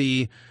as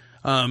the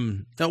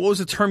what was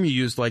the term you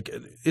used? Like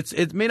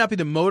it may not be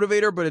the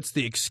motivator, but it's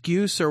the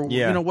excuse or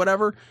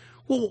whatever.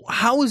 Well,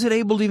 how is it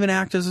able to even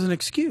act as an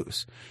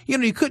excuse?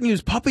 You couldn't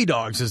use puppy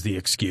dogs as the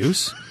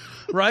excuse,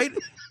 right?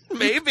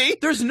 Maybe.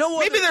 There's no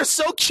other... Maybe they're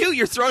so cute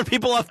you're throwing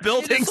people off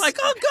buildings. It's like,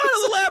 oh, God,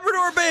 it's a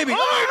Labrador baby.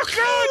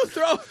 Oh,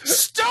 God.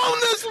 Stone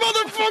this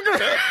motherfucker.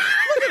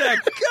 Look at that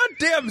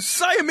goddamn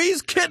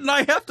Siamese kitten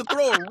I have to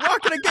throw a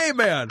rock at a gay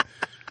man.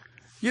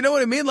 You know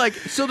what I mean? Like,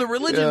 so the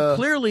religion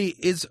clearly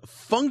is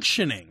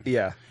functioning.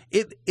 Yeah.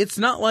 It's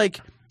not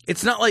like,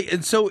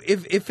 and so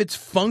if it's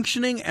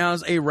functioning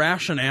as a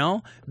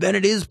rationale, then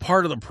it is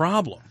part of the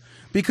problem.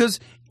 Because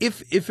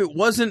if it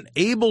wasn't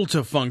able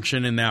to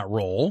function in that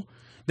role,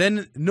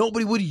 then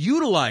nobody would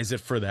utilize it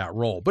for that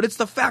role. But it's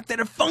the fact that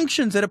it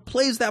functions, that it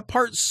plays that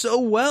part so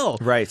well,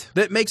 right,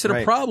 that makes it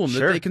a problem.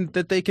 Sure.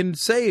 That they can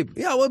say,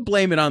 yeah, we'll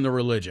blame it on the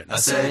religion. I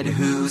said,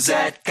 who's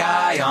that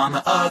guy on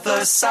the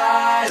other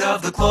side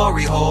of the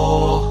glory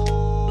hole?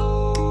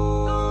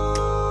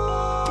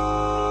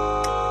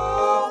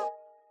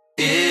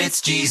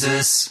 It's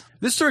Jesus.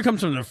 This story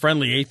comes from the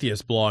Friendly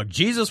Atheist blog.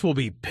 Jesus will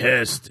be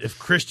pissed if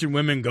Christian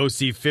women go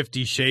see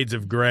 50 Shades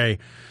of Grey.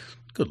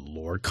 Good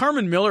Lord.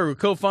 Carmen Miller, who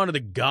co-founded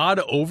the God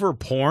Over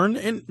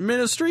Porn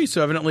ministry,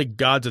 so evidently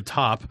God's a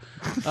top,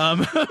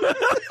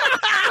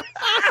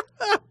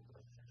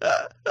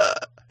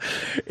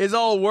 is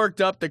all worked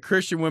up that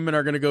Christian women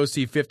are going to go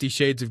see 50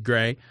 Shades of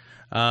Grey.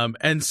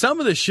 And some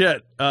of the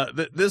shit,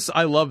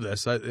 I love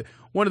this.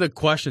 One of the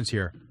questions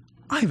here,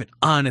 I have an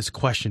honest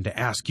question to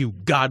ask you,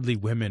 godly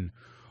women.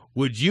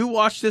 Would you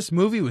watch this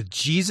movie with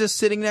Jesus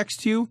sitting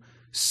next to you?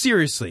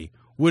 Seriously,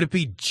 would it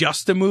be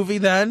just a movie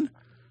then?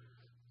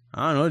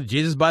 I don't know. Did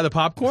Jesus buy the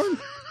popcorn?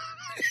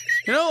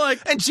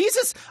 And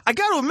Jesus, I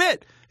got to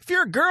admit, if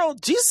you're a girl,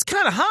 Jesus is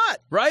kind of hot,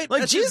 right?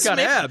 Like Jesus got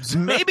abs.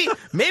 maybe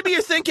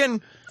you're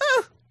thinking,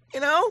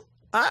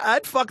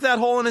 I'd fuck that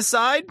hole in his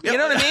side. You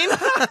know what I mean?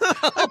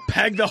 I'll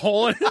peg the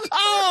hole in his.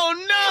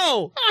 Oh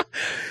no!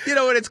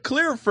 And it's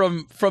clear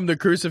from the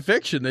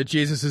crucifixion that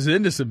Jesus is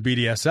into some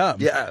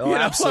BDSM. Yeah,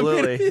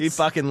 absolutely. He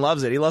fucking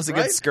loves it. He loves a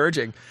good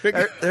scourging.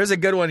 There's a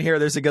good one here.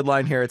 There's a good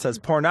line here. It says,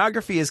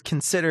 pornography is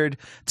considered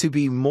to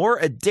be more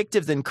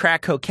addictive than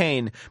crack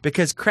cocaine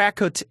because crack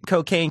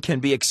cocaine can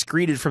be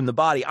excreted from the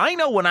body. I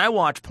know when I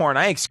watch porn,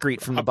 I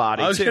excrete from the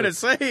body, I was going to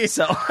say.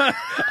 So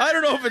I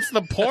don't know if it's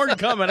the porn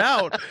coming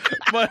out,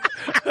 but...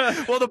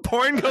 well, the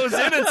porn goes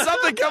in and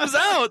something comes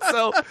out,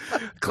 so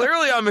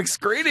clearly I'm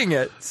excreting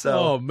it. So,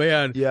 oh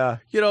man, yeah,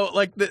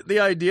 the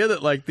idea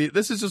that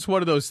this is just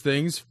one of those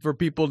things for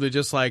people to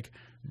just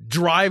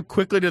drive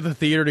quickly to the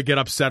theater to get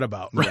upset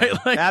about, right?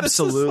 Yeah,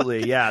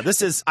 absolutely,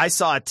 This is I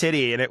saw a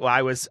titty and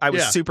I was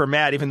super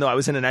mad, even though I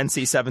was in an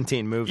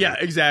NC-17 movie. Yeah,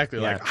 exactly.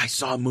 Yeah. I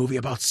saw a movie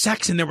about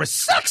sex and there was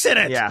sex in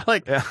it. Yeah,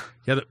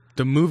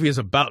 the movie is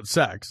about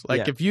sex.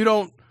 If you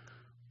don't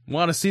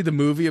want to see the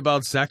movie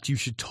about sex, you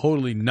should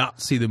totally not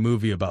see the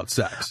movie about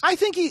sex. I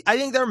think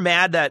they're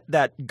mad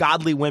that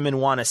godly women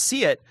want to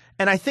see it,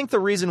 and I think the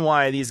reason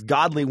why these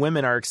godly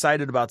women are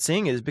excited about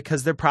seeing it is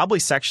because they're probably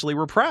sexually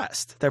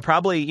repressed. They're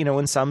probably,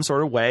 in some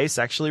sort of way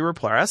sexually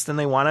repressed, and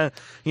they want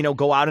to,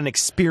 go out and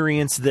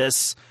experience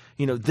this.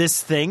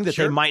 This thing that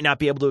they might not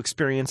be able to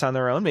experience on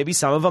their own. Maybe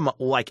some of them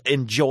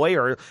enjoy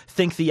or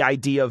think the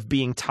idea of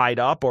being tied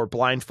up or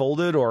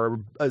blindfolded or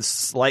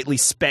slightly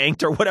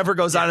spanked or whatever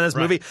goes on in this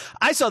movie.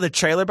 I saw the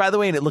trailer, by the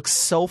way, and it looks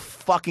so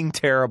fucking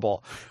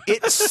terrible.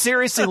 It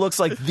seriously looks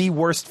like the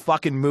worst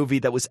fucking movie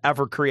that was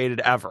ever created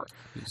ever.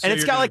 So and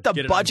it's got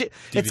the budget.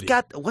 It's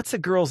got, what's the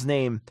girl's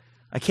name?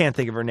 I can't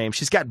think of her name.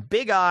 She's got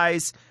big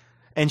eyes,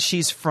 and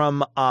she's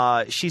from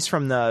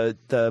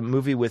the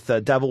movie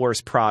with Devil Wears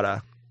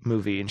Prada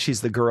movie, and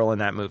she's the girl in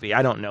that movie.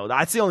 I don't know.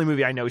 That's the only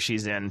movie I know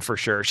she's in for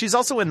sure. She's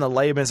also in the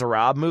Les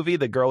Miserables movie,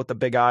 the girl with the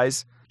big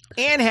eyes.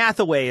 Anne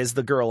Hathaway is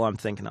the girl I'm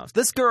thinking of.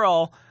 This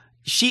girl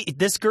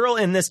this girl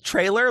in this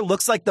trailer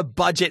looks like the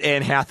budget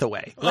Anne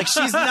Hathaway. Like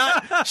she's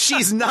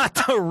not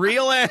the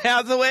real Anne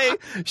Hathaway.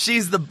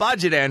 She's the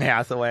budget Anne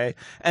Hathaway.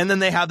 And then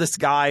they have this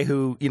guy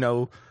who,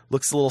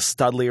 looks a little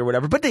studly or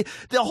whatever. But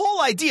the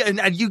whole idea,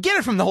 and you get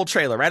it from the whole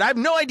trailer, right? I have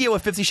no idea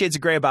what 50 Shades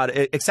of Grey about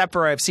it, except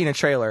for I've seen a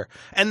trailer.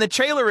 And the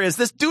trailer is,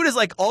 this dude is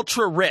like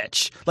ultra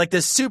rich, like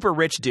this super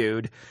rich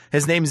dude.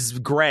 His name's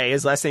Grey.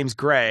 His last name's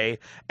Grey.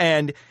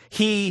 And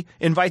he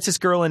invites this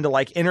girl in to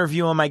like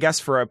interview him, I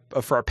guess, for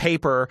a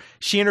paper.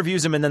 She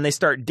interviews him and then they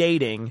start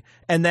dating.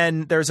 And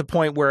then there's a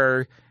point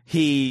where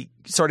he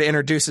sort of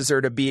introduces her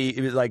to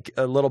be like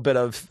a little bit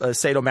of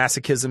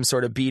sadomasochism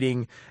sort of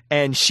beating,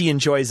 and she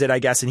enjoys it, I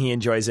guess, and he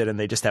enjoys it, and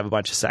they just have a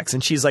bunch of sex.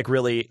 And she's like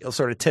really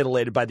sort of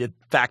titillated by the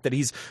fact that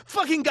he's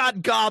fucking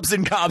got gobs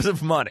and gobs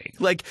of money.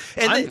 Like,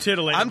 and I'm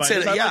titillated by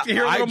this. I'd like to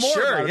hear a little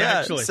more about it,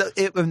 actually. So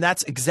and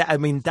that's I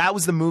mean, that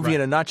was the movie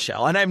in a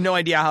nutshell. And I have no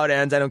idea how it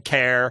ends. I don't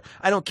care.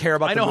 I don't care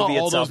about the movie itself. I know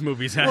how all those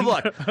movies end.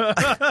 Well, look,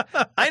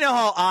 I know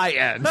how I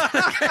end.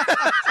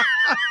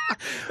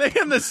 They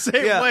end the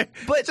same way.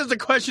 But it's just a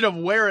question of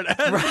where it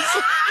ends.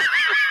 Right.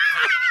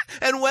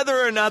 And whether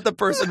or not the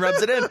person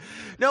rubs it in.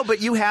 No,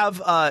 but you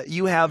have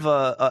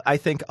I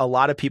think a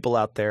lot of people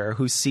out there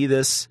who see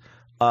this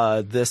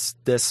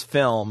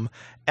film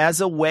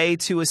as a way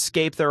to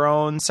escape their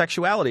own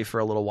sexuality for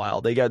a little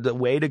while. They got a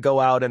way to go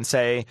out and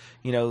say,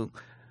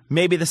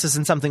 maybe this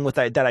isn't something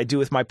that I do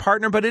with my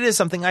partner, but it is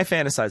something I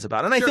fantasize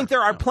about. And I think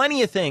there are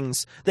plenty of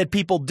things that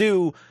people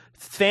do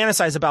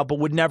fantasize about but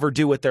would never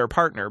do with their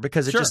partner,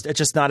 because it's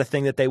just not a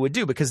thing that they would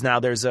do, because now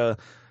there's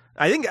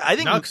I think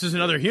now because there's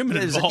another human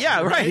involved.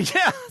 Yeah, right.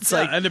 Yeah, it's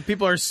like, and the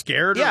people are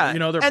scared. Yeah,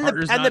 or, their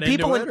partner's and not the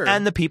people into it.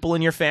 And the people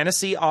in your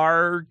fantasy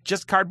are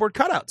just cardboard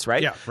cutouts,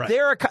 right? Yeah, right.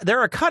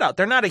 They're a cutout.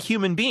 They're not a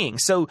human being.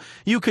 So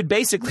you could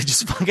basically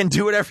just fucking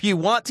do whatever you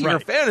want to your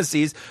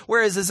fantasies.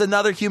 Whereas there's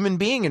another human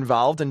being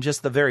involved, and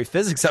just the very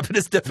physics of it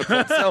is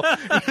difficult.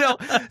 So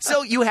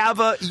so you have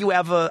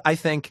a.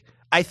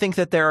 I think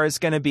that there is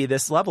going to be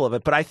this level of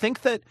it, but I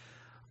think that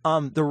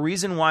the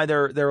reason why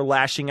they're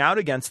lashing out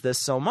against this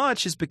so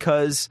much is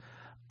because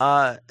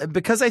I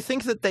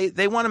think that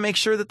they want to make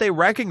sure that they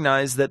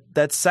recognize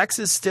that sex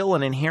is still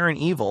an inherent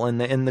evil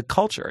in the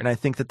culture, and I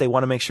think that they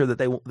want to make sure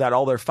that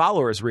all their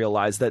followers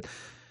realize that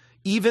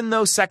even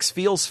though sex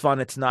feels fun,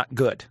 it's not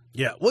good.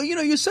 Yeah. Well,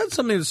 you said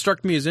something that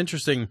struck me as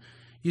interesting.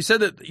 You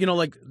said that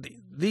like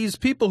these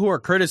people who are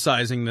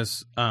criticizing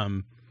this,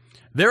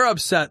 they're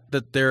upset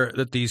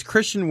that these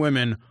Christian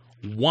women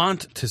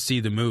want to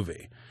see the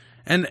movie,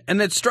 and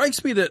it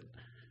strikes me that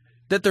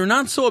they're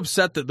not so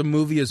upset that the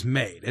movie is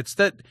made. It's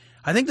that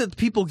I think that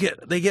people get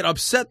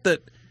upset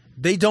that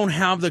they don't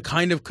have the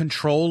kind of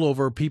control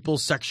over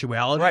people's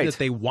sexuality that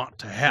they want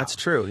to have. That's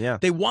true. Yeah,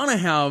 they want to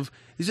have.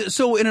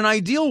 So in an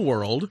ideal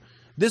world,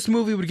 this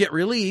movie would get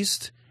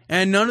released,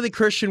 and none of the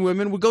Christian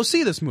women would go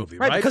see this movie,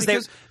 right? Because they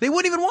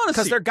wouldn't even want to see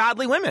it. Because they're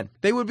godly women.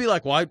 They would be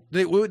like, well,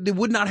 they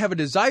would not have a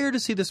desire to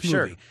see this movie.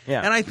 Sure.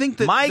 Yeah. And I think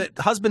that my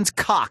husband's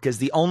cock is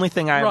the only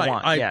thing I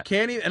want. I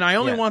can't even, and I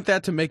only want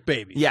that to make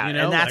babies. Yeah,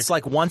 and that's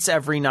like once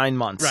every 9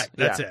 months. Right,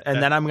 that's it.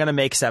 And then I'm going to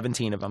make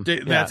 17 of them.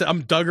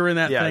 I'm Duggering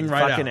that thing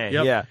right out.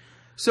 Yep. Yeah.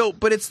 So,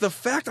 but it's the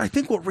fact, I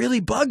think what really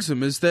bugs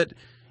them is that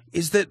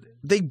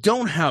they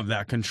don't have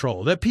that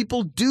control, that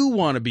people do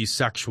want to be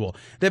sexual,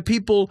 that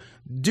people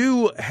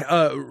do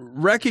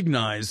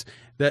recognize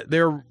that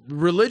their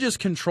religious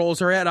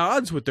controls are at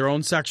odds with their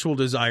own sexual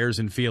desires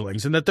and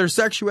feelings, and that their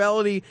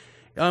sexuality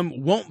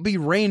won't be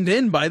reined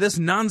in by this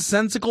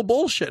nonsensical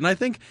bullshit. And I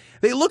think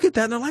they look at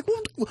that and they're like,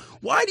 well,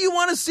 why do you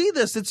want to see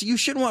this? You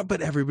shouldn't want, but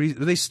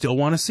they still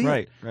want to see it.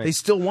 Right. They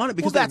still want it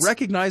because they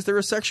recognize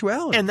their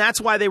sexuality. And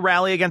that's why they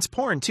rally against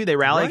porn too. They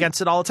rally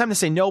against it all the time. They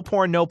say no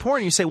porn, no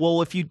porn. And you say,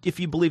 well, if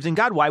you believed in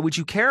God, why would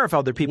you care if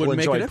other people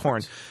enjoy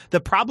porn? The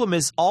problem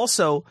is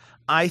also,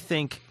 I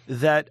think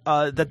that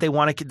they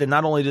want to.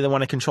 Not only do they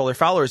want to control their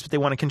followers, but they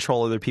want to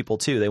control other people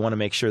too. They want to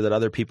make sure that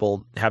other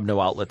people have no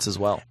outlets as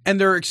well.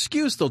 And their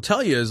excuse, they'll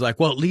tell you, is like,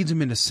 "Well, it leads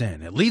them into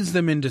sin. It leads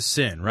them into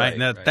sin, right?"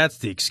 And that's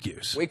the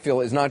excuse.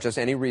 Wakefield is not just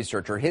any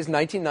researcher. His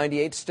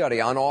 1998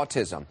 study on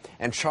autism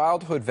and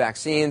childhood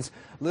vaccines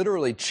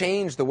literally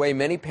changed the way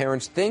many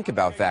parents think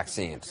about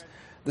vaccines.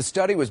 The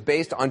study was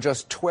based on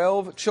just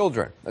 12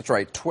 children. That's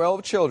right,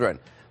 12 children.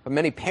 But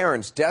many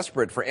parents,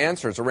 desperate for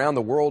answers around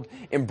the world,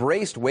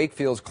 embraced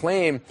Wakefield's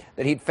claim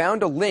that he'd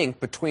found a link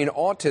between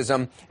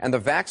autism and the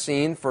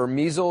vaccine for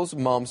measles,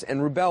 mumps,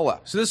 and rubella.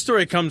 So this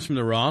story comes from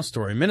the Raw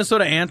story.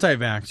 Minnesota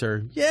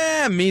anti-vaxxer.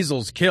 Yeah,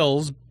 measles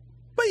kills,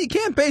 but you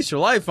can't base your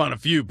life on a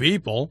few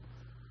people.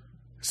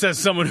 Says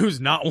someone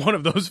who's not one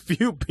of those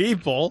few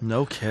people.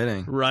 No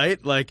kidding.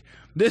 Right? Like,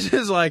 this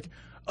is like,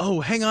 oh,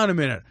 hang on a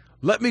minute.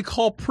 Let me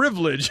call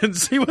Privilege and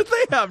see what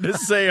they have to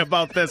say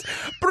about this.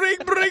 Bring.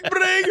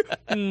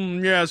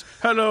 Yes.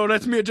 Hello,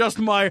 let me adjust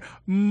my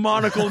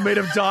monocle made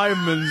of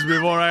diamonds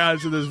before I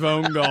answer this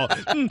phone call.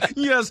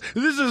 Yes,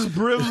 this is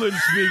Privilege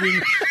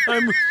speaking.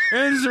 I'm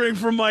answering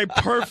from my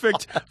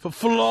perfect,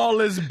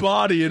 flawless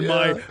body in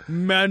my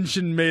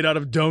mansion made out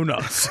of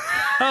donuts.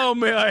 How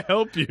may I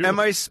help you? Am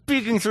I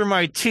speaking through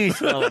my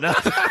teeth? Oh, no.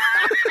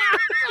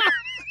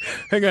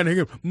 hang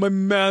on. My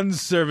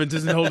manservant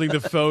isn't holding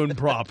the phone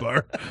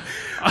proper.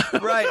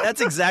 Right.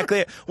 That's exactly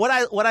it. What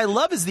I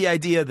love is the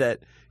idea that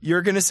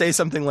you're going to say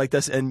something like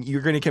this and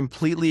you're going to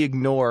completely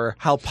ignore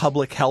how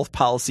public health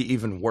policy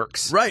even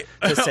works. Right.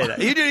 To say that.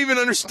 You didn't even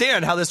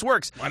understand how this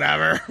works.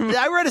 Whatever.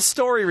 I read a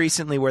story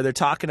recently where they're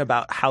talking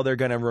about how they're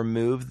going to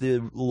remove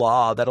the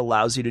law that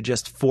allows you to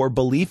just, for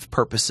belief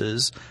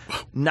purposes,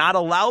 not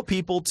allow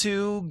people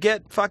to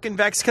get fucking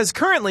vaccines. Because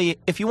currently,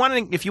 if you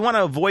want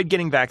to avoid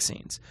getting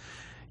vaccines,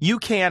 you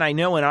can, I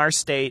know in our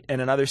state and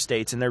in other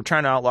states, and they're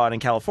trying to outlaw it in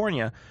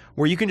California,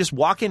 where you can just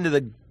walk into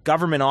the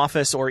government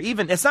office, or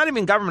even, it's not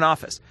even government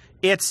office.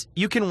 It's,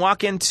 you can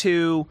walk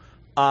into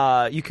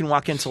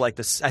like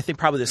this, I think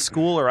probably the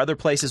school or other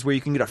places where you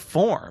can get a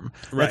form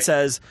that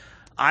says,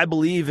 I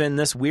believe in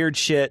this weird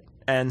shit,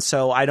 and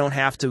so I don't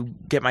have to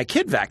get my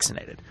kid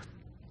vaccinated.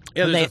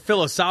 Yeah, there's a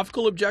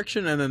philosophical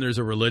objection, and then there's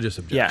a religious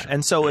objection. Yeah,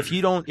 and so if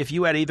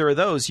you had either of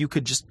those, you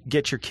could just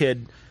get your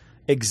kid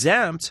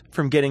exempt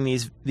from getting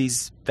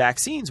these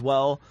vaccines.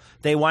 Well,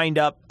 they wind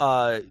up,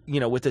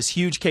 with this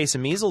huge case of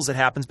measles that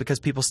happens because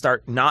people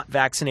start not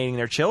vaccinating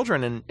their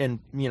children in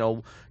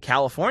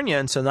California,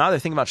 and so now they're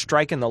thinking about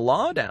striking the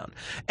law down.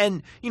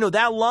 And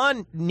that law,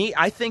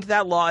 I think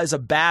that law is a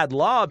bad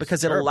law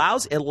because it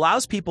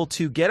allows people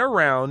to get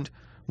around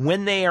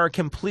when they are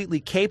completely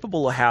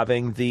capable of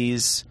having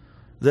these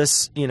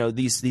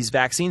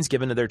vaccines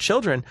given to their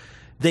children.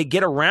 They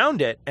get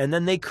around it, and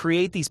then they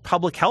create these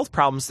public health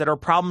problems that are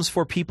problems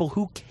for people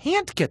who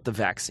can't get the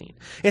vaccine.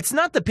 It's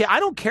not I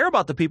don't care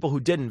about the people who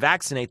didn't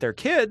vaccinate their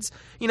kids.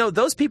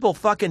 Those people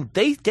fucking,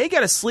 they got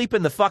to sleep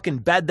in the fucking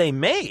bed they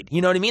made.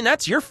 You know what I mean?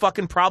 That's your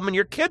fucking problem and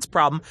your kid's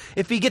problem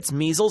if he gets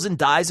measles and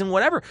dies and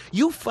whatever.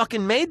 You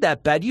fucking made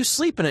that bed. You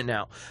sleep in it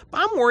now.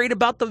 But I'm worried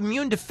about the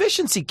immune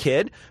deficiency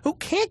kid who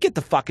can't get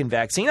the fucking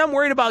vaccine. I'm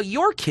worried about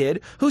your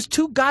kid who's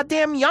too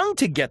goddamn young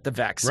to get the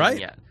vaccine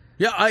yet.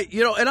 Yeah,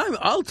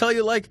 I'll tell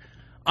you,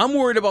 I'm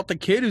worried about the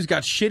kid who's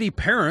got shitty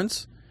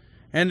parents,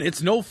 and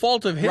it's no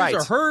fault of his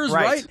or hers,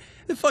 right?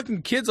 The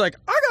fucking kid's like,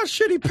 I got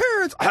shitty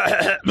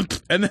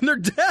parents, and then they're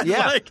dead.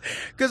 Yeah.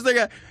 Because they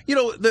got,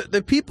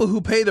 the people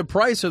who pay the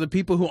price are the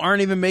people who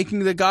aren't even making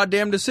the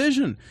goddamn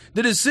decision.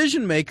 The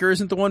decision maker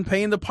isn't the one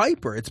paying the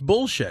piper. It's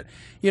bullshit.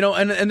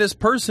 And this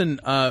person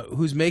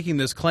who's making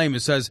this claim,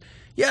 it says,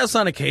 yes,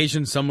 on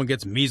occasion someone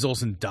gets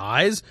measles and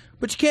dies,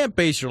 but you can't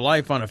base your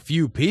life on a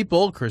few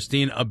people.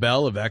 Christine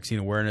Abel of Vaccine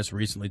Awareness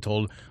recently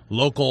told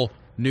local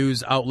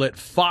news outlet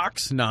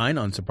Fox 9,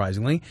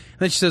 unsurprisingly. And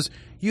then she says,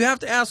 you have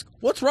to ask,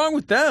 what's wrong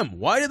with them?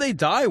 Why do they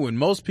die when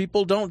most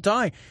people don't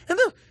die? And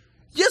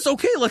yes,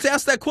 okay, let's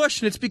ask that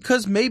question. It's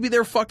because maybe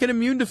they're fucking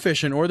immune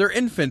deficient, or they're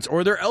infants,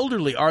 or they're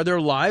elderly. Are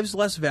their lives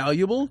less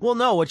valuable? Well,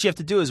 no. What you have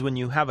to do is when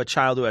you have a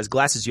child who has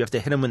glasses, you have to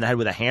hit them in the head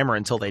with a hammer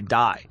until they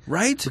die.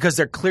 Right? Because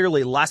they're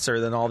clearly lesser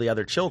than all the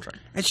other children.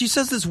 And she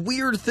says this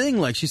weird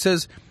thing, she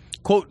says,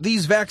 quote,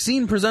 these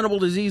preventable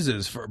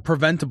diseases,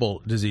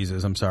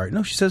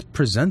 No, she says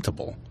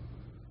presentable.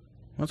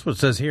 That's what it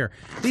says here.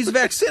 These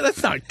vaccine,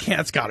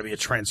 that's got to be a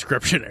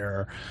transcription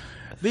error.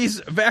 These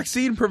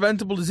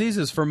vaccine-preventable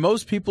diseases for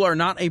most people are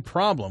not a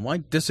problem.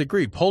 I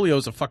disagree. Polio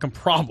is a fucking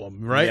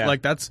problem, right? Yeah.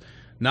 That's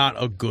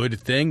not a good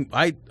thing.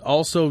 I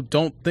also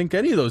don't think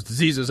any of those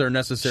diseases are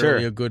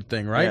necessarily a good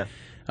thing, right?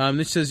 Yeah.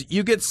 It says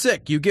you get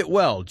sick, you get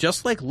well.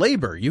 Just like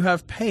labor, you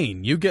have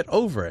pain, you get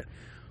over it.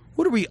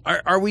 What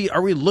are we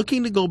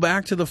looking to go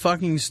back to the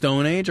fucking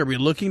Stone Age? Are we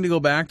looking to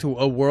go back to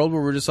a world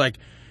where we're just like,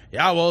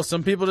 yeah, well,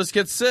 some people just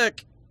get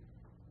sick,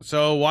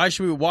 so why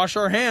should we wash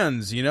our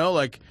hands?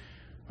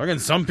 Fucking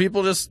some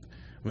people let's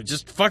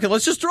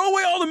just throw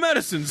away all the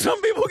medicine.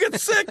 Some people get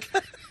sick.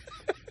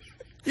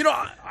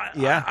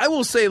 I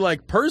will say,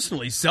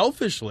 personally,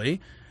 selfishly,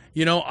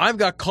 I've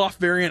got cough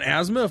variant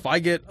asthma. If I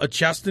get a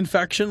chest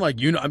infection,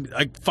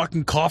 I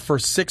fucking cough for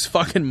 6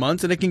 fucking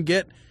months, and it can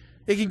get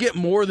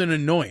more than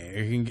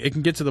annoying. It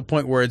can get to the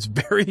point where it's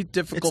very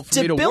difficult for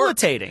me to work. It's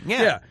debilitating.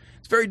 Yeah.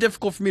 It's very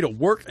difficult for me to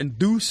work and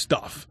do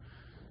stuff.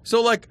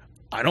 So,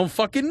 I don't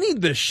fucking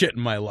need this shit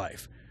in my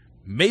life.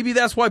 Maybe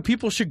that's why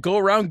people should go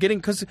around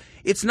because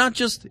it's not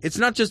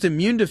just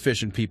immune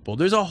deficient people.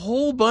 There's a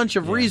whole bunch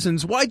of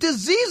reasons why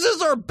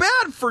diseases are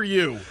bad for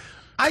you.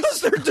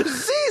 Because they're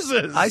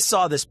diseases. I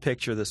saw this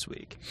picture this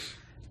week,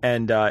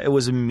 and it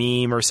was a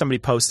meme, or somebody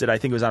posted, I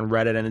think it was on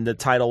Reddit, and the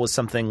title was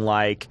something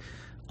like,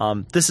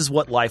 this is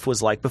what life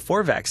was like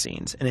before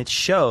vaccines. And it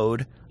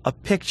showed a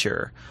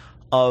picture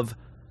of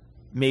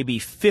maybe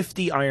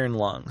 50 iron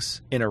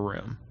lungs in a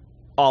room,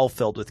 all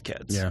filled with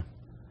kids. Yeah.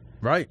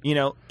 Right.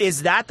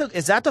 Is that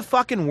the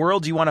fucking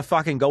world you want to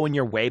fucking go in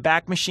your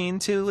Wayback Machine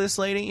to, this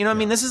lady? I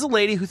mean, this is a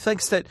lady who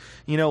thinks that,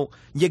 you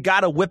got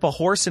to whip a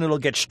horse and it'll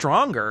get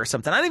stronger or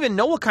something. I don't even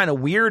know what kind of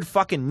weird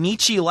fucking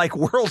Nietzsche-like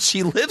world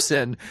she lives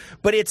in,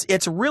 but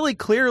it's really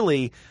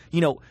clearly,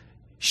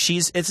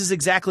 this is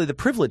exactly the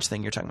privilege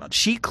thing you're talking about.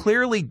 She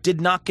clearly did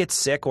not get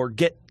sick or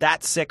get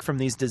that sick from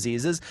these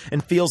diseases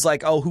and feels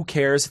like, oh, who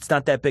cares? It's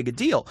not that big a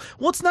deal.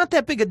 Well, it's not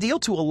that big a deal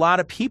to a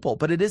lot of people,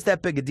 but it is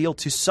that big a deal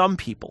to some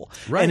people.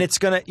 Right. And it's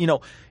going to,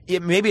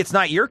 maybe it's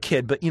not your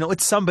kid, but,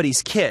 it's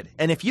somebody's kid.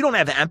 And if you don't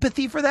have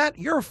empathy for that,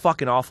 you're a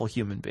fucking awful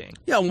human being.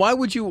 Yeah, and why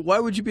would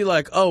you be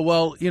like, oh,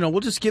 well, we'll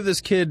just give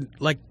this kid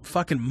like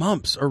fucking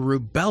mumps or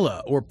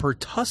rubella or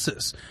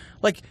pertussis?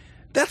 Like,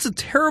 that's a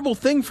terrible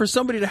thing for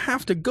somebody to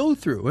have to go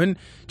through. And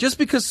just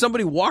because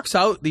somebody walks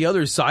out the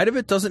other side of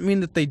it doesn't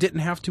mean that they didn't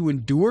have to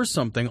endure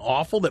something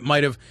awful that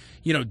might have,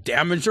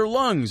 damaged their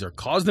lungs or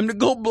caused them to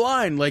go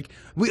blind. Like,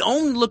 we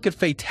only look at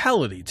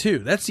fatality, too.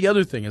 That's the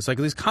other thing. It's like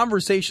these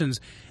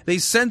conversations, they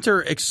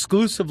center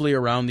exclusively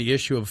around the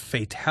issue of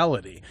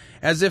fatality,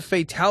 as if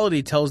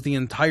fatality tells the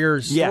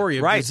entire story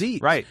of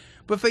disease. Right.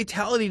 But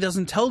fatality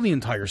doesn't tell the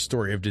entire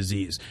story of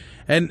disease.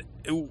 And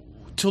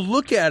to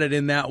look at it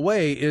in that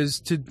way is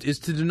to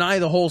deny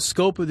the whole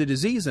scope of the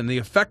disease and the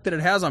effect that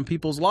it has on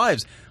people's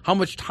lives. How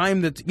much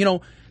time that,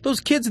 those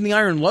kids in the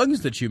iron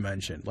lungs that you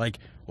mentioned, like,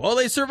 well,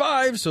 they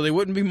survived, so they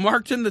wouldn't be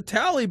marked in the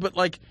tally, but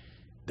like,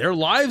 their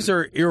lives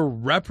are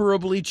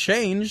irreparably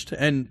changed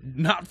and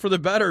not for the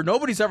better.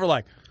 Nobody's ever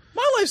like,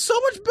 my life's so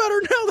much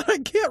better now that I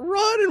can't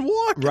run and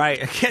walk.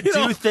 Right. I can't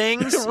do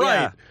things.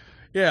 Right.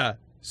 Yeah.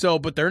 So,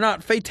 but they're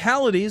not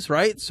fatalities,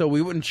 right? So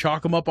we wouldn't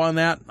chalk them up on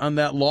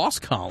that loss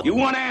column. You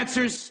want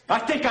answers? I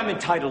think I'm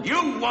entitled.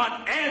 You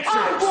want answers?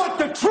 I want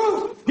the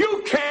truth.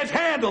 You can't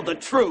handle the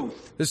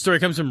truth. This story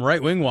comes from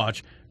Right Wing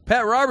Watch.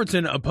 Pat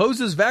Robertson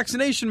opposes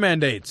vaccination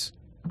mandates.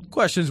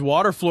 Questions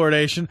water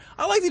fluoridation.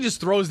 I like he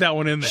just throws that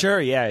one in there. Sure,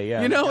 yeah.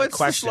 It's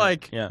just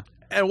like,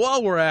 and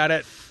while we're at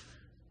it,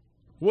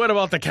 what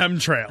about the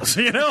chemtrails?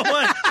 And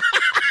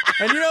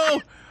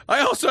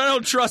I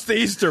don't trust the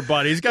Easter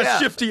Bunny. He's got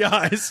shifty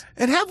eyes.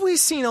 And have we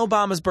seen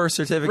Obama's birth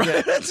certificate?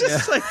 Right? It's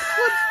just like,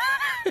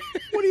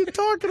 what are you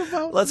talking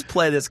about? Let's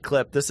play this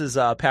clip. This is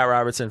Pat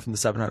Robertson from the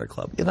 700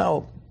 Club.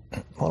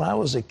 When I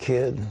was a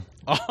kid,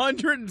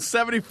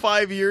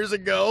 175 years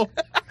ago,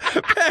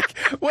 back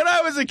when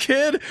I was a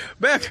kid,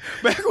 back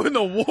when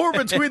the war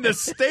between the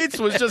states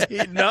was just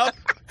heating up,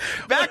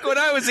 back when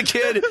I was a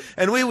kid,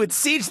 and we would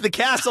siege the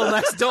castle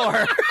next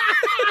door.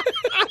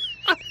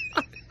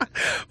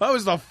 I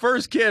was the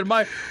first kid.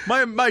 My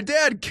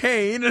dad,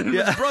 Cain, and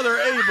his brother,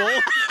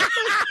 Abel.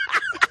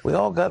 we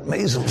all got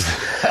measles.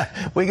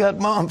 We got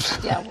mumps.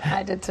 Yeah,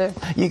 I did too.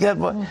 You got,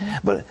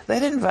 but they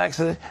didn't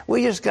vaccinate.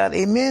 We just got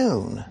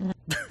immune.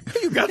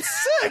 You got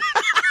sick.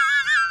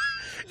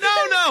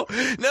 No,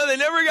 they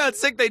never got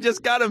sick. They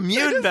just got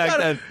immune back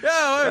then.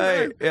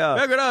 Yeah.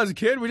 Back when I was a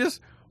kid,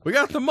 we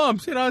got the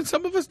mumps, and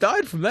some of us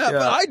died from that,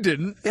 but I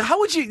didn't. How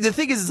would you, the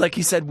thing is like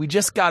he said, we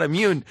just got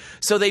immune.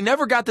 So they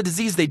never got the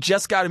disease, they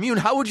just got immune.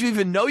 How would you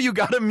even know you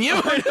got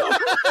immune?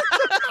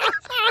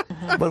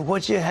 But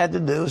what you had to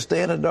do was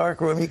stay in a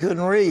dark room. You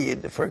couldn't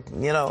read for,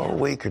 a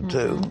week or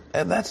two.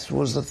 And that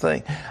was the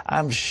thing.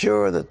 I'm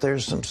sure that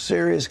there's some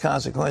serious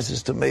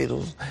consequences to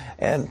measles,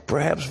 and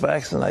perhaps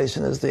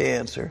vaccination is the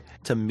answer.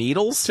 To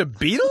measles? To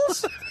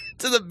Beatles?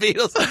 To the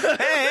Beatles.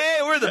 Hey,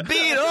 we're the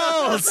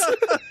Beatles.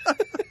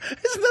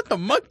 Isn't that the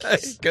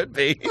Monkees? Could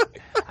be.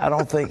 I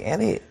don't think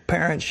any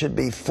parent should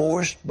be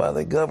forced by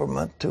the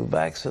government to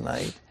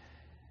vaccinate.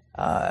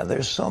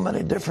 There's so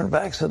many different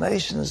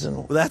vaccinations.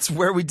 And that's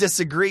where we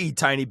disagree,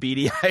 tiny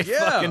beady-eyed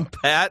fucking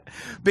Pat.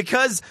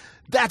 Because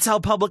that's how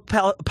public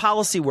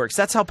policy works.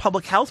 That's how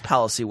public health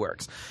policy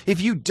works.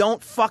 If you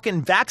don't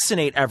fucking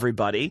vaccinate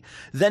everybody,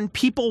 then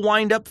people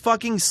wind up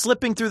fucking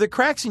slipping through the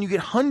cracks and you get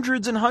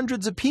hundreds and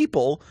hundreds of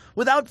people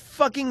without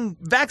fucking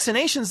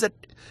vaccinations that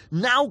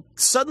now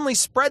suddenly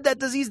spread that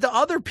disease to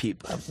other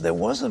people. There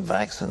was a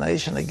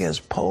vaccination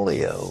against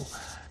polio,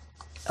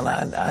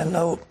 and I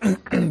know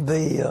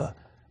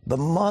the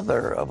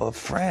mother of a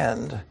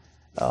friend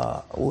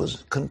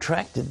was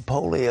contracted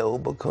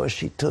polio because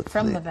she took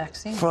from the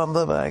vaccine. From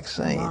the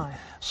vaccine. My.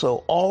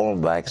 So all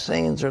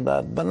vaccines are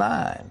not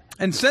benign.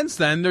 And since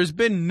then, there's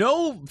been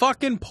no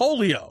fucking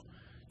polio.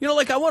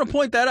 I want to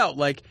point that out.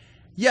 Like,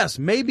 yes,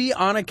 maybe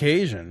on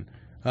occasion,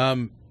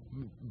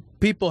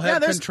 people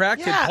have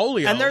contracted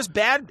polio. And there's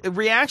bad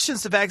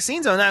reactions to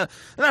vaccines. They're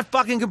not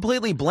fucking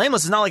completely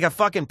blameless. It's not like a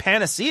fucking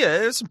panacea.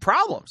 There's some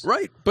problems.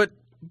 Right, but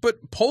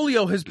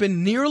polio has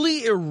been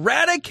nearly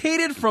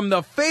eradicated from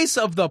the face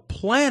of the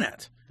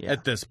planet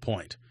at this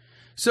point.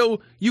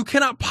 So you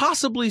cannot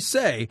possibly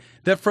say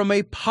that from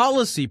a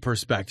policy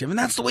perspective, and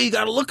that's the way you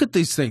got to look at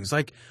these things,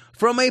 like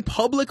from a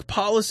public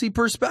policy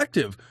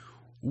perspective,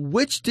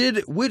 which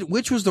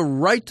was the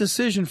right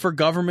decision for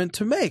government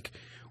to make?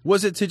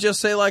 Was it to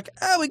just say like,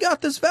 we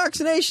got this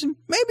vaccination,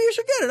 maybe you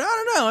should get it? I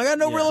don't know. I got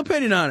no real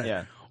opinion on it.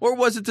 Yeah. Or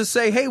was it to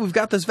say, hey, we've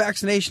got this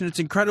vaccination, it's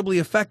incredibly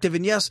effective,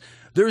 and yes,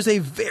 there's a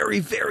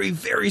very, very,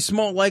 very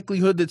small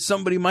likelihood that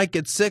somebody might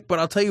get sick, but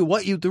I'll tell you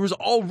what, there was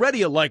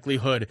already a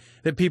likelihood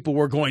that people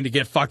were going to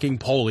get fucking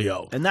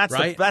polio. And that's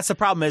right? that's the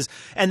problem is,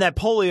 and that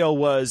polio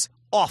was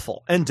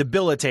awful and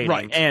debilitating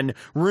Right. and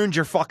ruined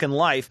your fucking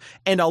life.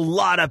 And a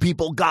lot of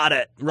people got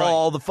it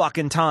all the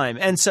fucking time.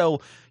 And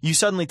so you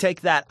suddenly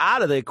take that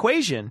out of the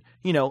equation,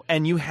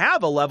 and you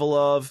have a level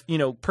of,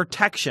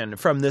 protection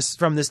from this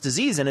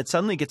disease, and it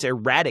suddenly gets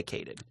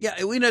eradicated. Yeah,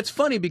 I mean, it's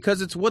funny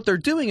because it's what they're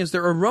doing is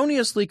they're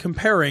erroneously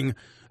comparing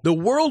the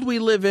world we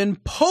live in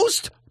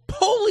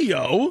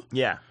post-polio,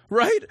 Yeah.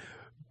 right,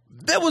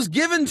 that was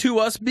given to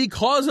us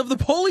because of the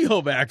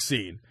polio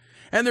vaccine.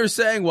 And they're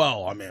saying,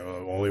 well, I mean,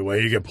 the only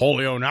way you get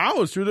polio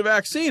now is through the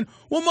vaccine.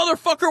 Well,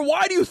 motherfucker,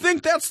 why do you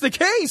think that's the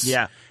case?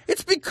 Yeah.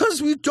 It's because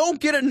we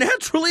don't get it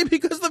naturally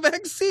because the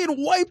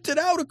vaccine wiped it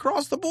out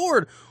across the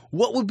board.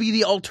 What would be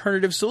the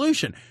alternative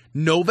solution?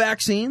 No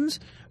vaccines?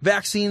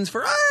 Vaccines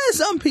for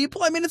some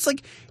people. I mean, it's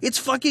like, it's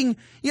fucking,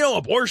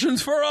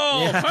 abortions for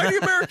all, tiny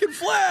American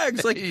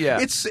flags. Like,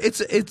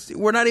 it's,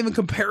 we're not even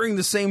comparing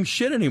the same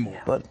shit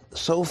anymore. But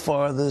so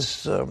far,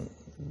 this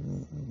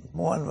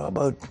one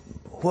about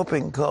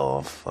whooping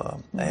cough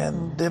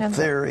and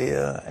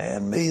diphtheria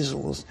and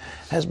measles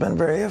has been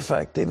very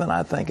effective, and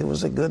I think it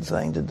was a good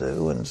thing to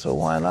do, and so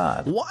why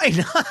not? Why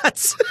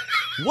not?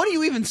 What are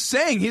you even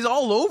saying? He's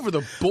all over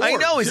the board. I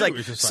know. He's too. like,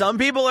 He's just some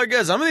people are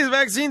good. Some of these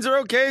vaccines are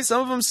okay. Some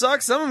of them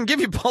suck. Some of them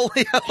give you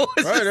polio.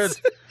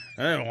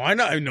 Right, why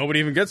not?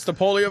 Nobody even gets the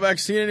polio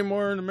vaccine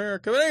anymore in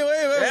America. But anyway,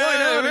 why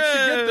not?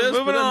 You get this,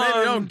 but then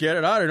maybe don't get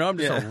it. I don't know. I'm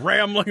just a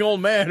rambling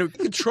old man who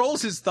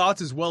controls his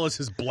thoughts as well as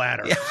his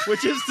bladder,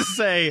 which is to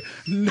say,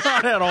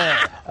 not at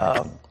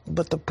all.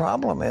 But the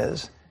problem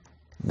is,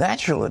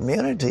 natural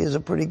immunity is a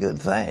pretty good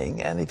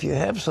thing. And if you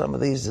have some of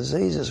these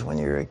diseases when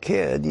you're a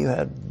kid, you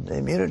have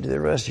immunity the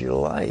rest of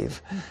your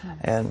life.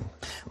 And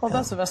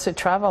those of us who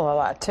travel a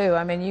lot, too.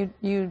 I mean,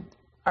 you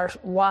are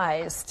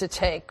wise to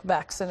take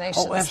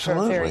vaccinations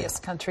for various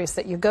countries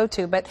that you go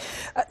to. But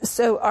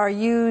so are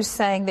you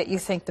saying that you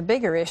think the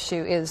bigger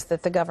issue is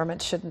that the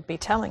government shouldn't be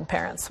telling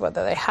parents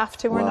whether they have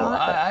to or not?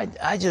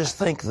 I just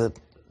think that,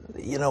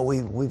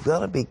 we've got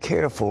to be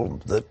careful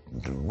that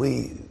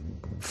we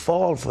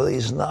fall for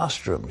these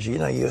nostrums. You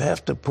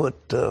have to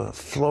put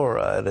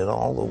fluoride in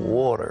all the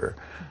water,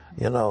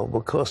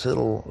 because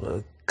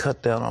it'll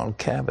cut down on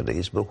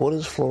cavities. But what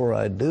does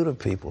fluoride do to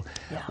people?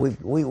 Yeah.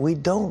 We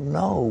don't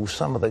know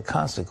some of the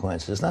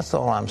consequences. That's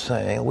all I'm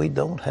saying. We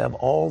don't have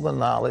all the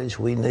knowledge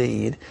we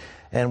need,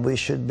 and we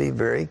should be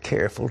very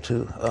careful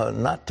to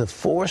not to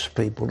force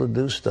people to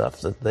do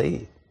stuff that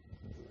they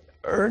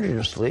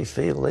urgently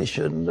feel they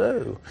shouldn't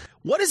do.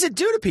 What does it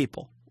do to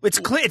people? It's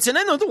clear. It's an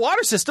end of the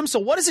water system. So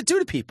what does it do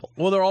to people?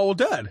 Well, they're all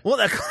dead. Well,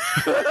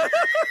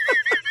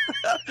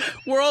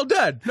 we're all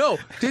dead. No,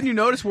 didn't you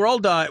notice? We're all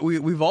died.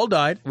 We've all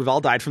died. We've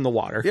all died from the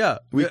water. Yeah,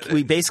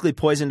 we basically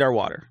poisoned our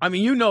water. I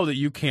mean, that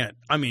you can't.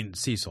 I mean,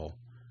 Cecil,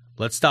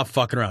 let's stop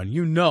fucking around.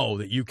 You know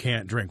that you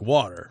can't drink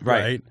water,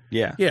 right?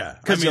 Yeah.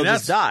 Because you'll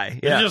just die.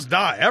 You'll just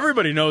die.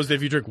 Everybody knows that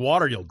if you drink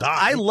water, you'll die.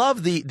 I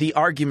love the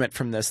argument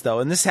from this, though,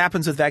 and this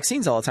happens with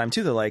vaccines all the time,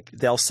 too.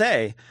 They'll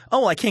say, oh,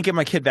 well, I can't give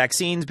my kid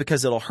vaccines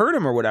because it'll hurt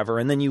him or whatever,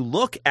 and then you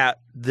look at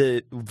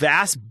the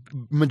vast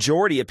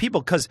majority of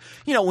people, because,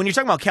 when you're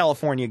talking about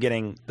California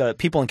getting, the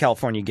people in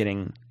California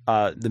getting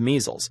the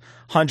measles,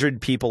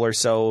 100 people or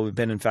so have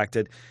been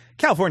infected.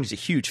 California's a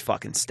huge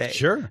fucking state.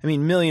 Sure. I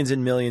mean, millions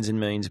and millions and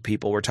millions of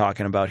people we're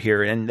talking about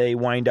here, and they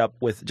wind up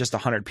with just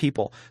 100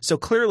 people. So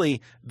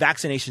clearly,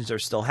 vaccinations are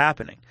still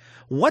happening.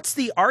 What's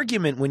the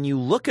argument when you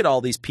look at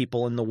all these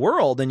people in the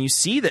world and you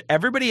see that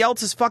everybody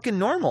else is fucking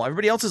normal?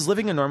 Everybody else is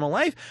living a normal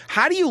life.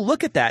 How do you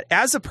look at that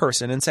as a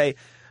person and say,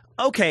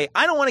 okay,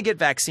 I don't want to get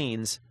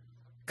vaccines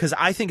because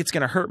I think it's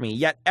going to hurt me.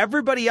 Yet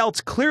everybody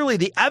else, clearly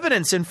the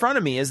evidence in front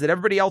of me is that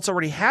everybody else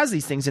already has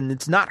these things and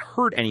it's not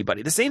hurt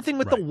anybody. The same thing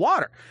with the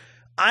water.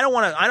 I don't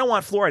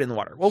want fluoride in the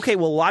water. Okay,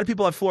 well, a lot of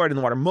people have fluoride in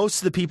the water. Most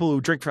of the people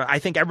who drink from, I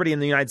think everybody in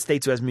the United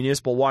States who has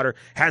municipal water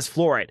has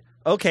fluoride.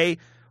 Okay,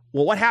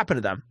 well, what happened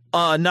to them?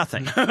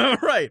 Nothing.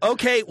 Right.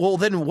 Okay, well,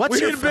 then we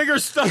need bigger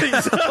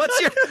studies.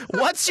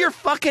 what's your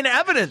fucking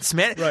evidence,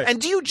 man? Right. And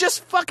do you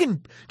just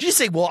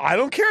say, well, I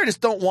don't care, I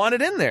just don't want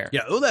it in there?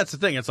 Yeah, well, that's the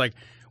thing. It's like,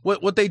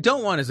 what they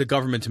don't want is the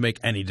government to make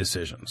any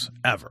decisions,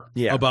 ever,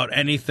 about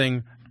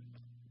anything,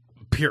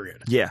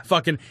 period. Yeah.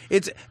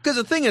 It's because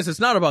the thing is, it's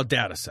not about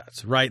data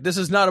sets, right? This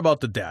is not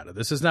about the data.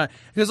 This is not,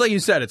 because like you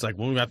said, it's like,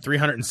 well, we got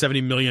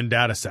 370 million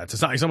data sets.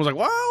 It's not like someone's like,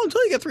 well,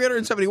 until you get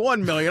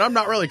 371 million, I'm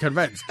not really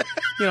convinced.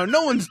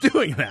 No one's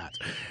doing that.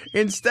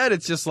 Instead,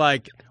 it's just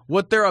like,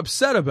 what they're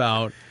upset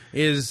about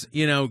is,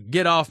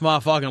 get off my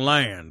fucking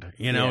land.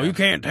 You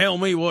can't tell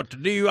me what to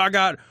do. I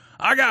got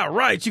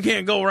rights. You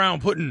can't go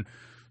around putting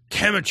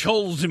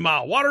chemicals in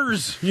my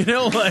waters,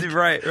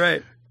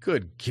 Right.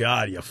 Good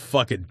God, you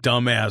fucking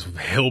dumbass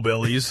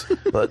hillbillies.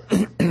 But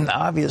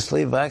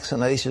obviously,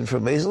 vaccination for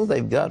measles,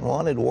 they've got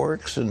one, it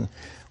works, and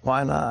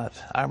why not?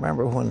 I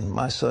remember when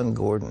my son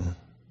Gordon,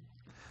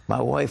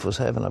 my wife was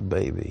having a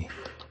baby.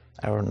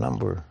 Our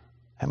number,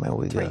 how many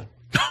we got?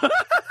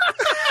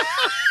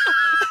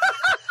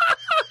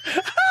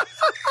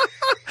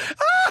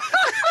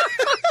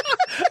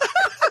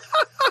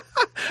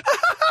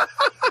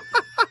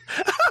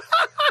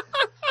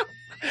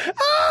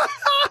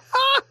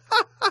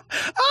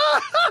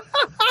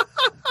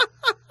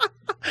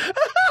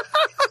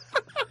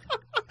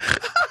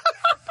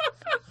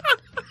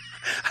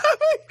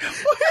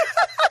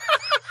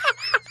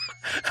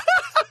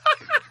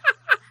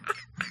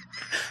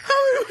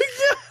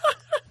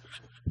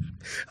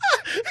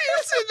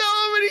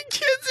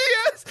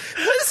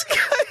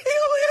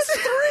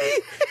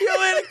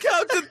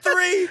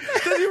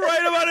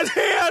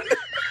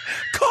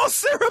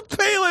 Sarah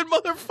Palin,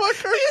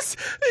 motherfucker. He's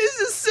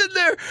just sitting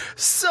there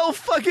so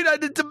fucking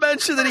under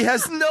dementia that he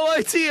has no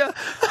idea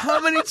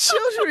how many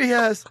children he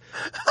has.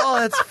 Oh,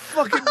 that's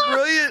fucking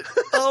brilliant.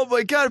 Oh,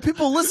 my God.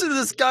 People listen to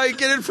this guy and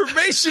get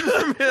information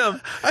from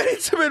him. I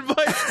need some advice.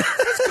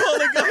 Let's call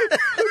the guy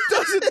who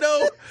doesn't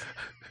know.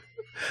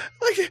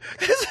 Like,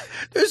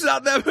 there's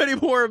not that many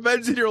more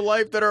events in your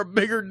life that are a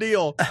bigger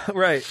deal.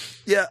 Right.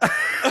 Yeah.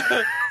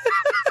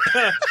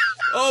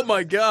 Oh,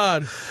 my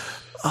God.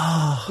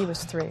 Oh. He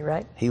was 3,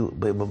 right?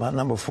 But my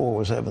number 4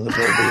 was having the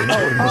baby,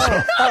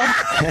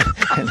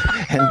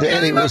 and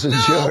Daddy was in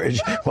charge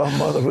while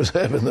Mother was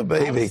having the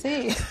baby. I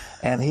see.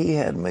 And he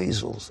had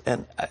measles,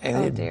 and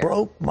it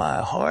broke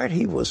my heart.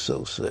 He was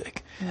so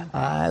sick,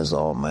 eyes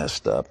all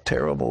messed up,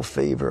 terrible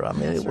fever. I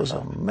mean, it was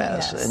a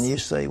mess. Yes. And you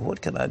say, "What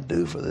can I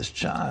do for this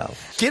child?"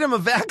 Get him a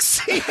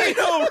vaccine. I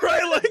know,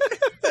 right?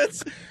 Like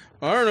that's.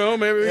 I don't know.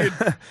 Maybe we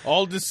could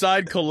all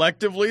decide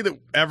collectively that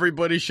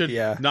everybody should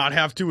not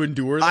have to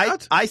endure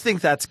that. I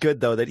think that's good,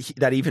 though,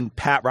 that even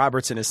Pat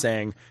Robertson is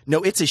saying,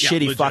 no, it's a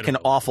shitty, fucking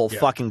awful,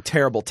 fucking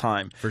terrible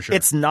time. For sure.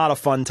 It's not a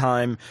fun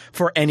time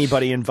for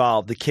anybody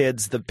involved. The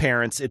kids, the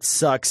parents. It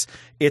sucks.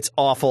 It's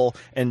awful,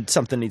 and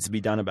something needs to be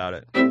done about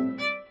it.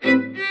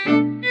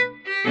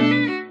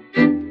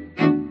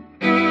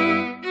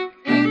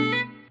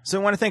 So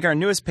I want to thank our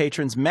newest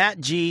patrons, Matt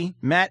G,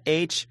 Matt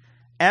H,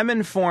 M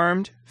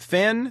Informed,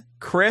 Finn,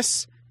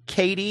 Chris,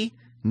 Katie,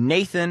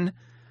 Nathan,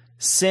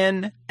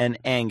 Sin, and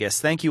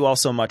Angus. Thank you all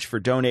so much for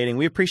donating.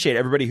 We appreciate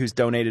everybody who's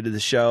donated to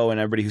the show and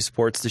everybody who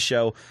supports the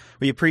show.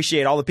 We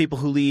appreciate all the people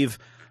who leave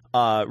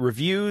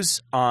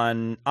reviews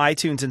on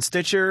iTunes and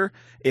Stitcher.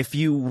 If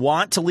you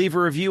want to leave a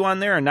review on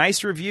there, a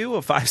nice review,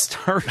 a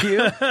 5-star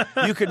review,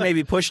 you could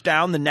maybe push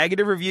down the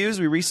negative reviews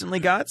we recently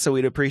got. So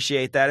we'd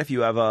appreciate that if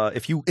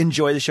you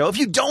enjoy the show. If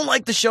you don't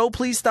like the show,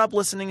 please stop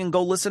listening and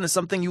go listen to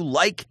something you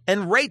like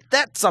and rate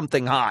that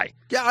something high.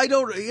 Yeah, I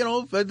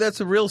don't,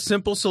 that's a real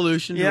simple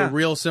solution to a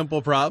real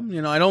simple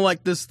problem. I don't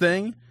like this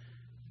thing.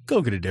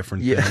 Go get a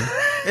different thing.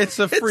 It's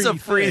a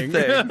free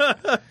thing.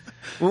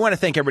 We want to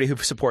thank everybody who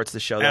supports the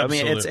show, though.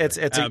 Absolutely. I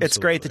mean, it's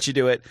great that you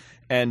do it.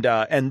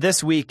 And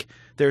this week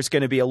there's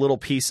going to be a little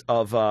piece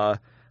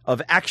of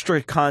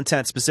extra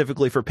content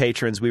specifically for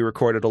patrons. We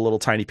recorded a little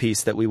tiny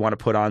piece that we want to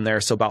put on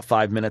there. So about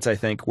 5 minutes, I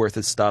think, worth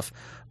of stuff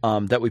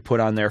that we put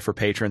on there for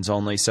patrons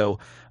only. So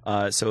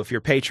if you're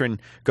a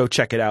patron, go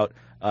check it out,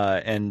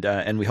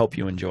 and we hope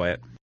you enjoy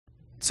it.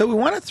 So we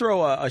want to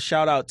throw a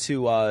shout out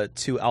to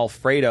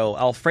Alfredo.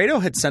 Alfredo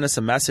had sent us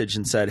a message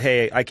and said,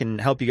 "Hey, I can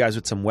help you guys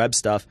with some web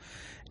stuff."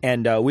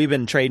 And we've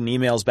been trading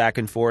emails back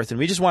and forth, and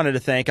we just wanted to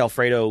thank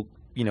Alfredo,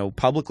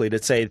 publicly,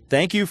 to say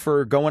thank you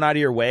for going out of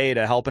your way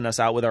to helping us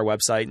out with our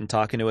website and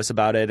talking to us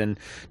about it and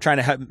trying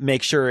to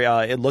make sure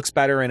it looks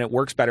better and it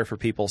works better for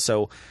people.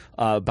 So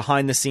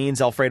behind the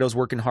scenes, Alfredo's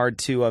working hard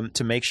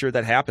to make sure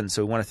that happens.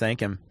 So we want to thank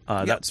him.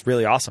 That's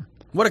really awesome.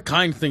 What a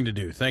kind thing to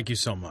do. Thank you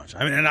so much.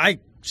 I mean, and I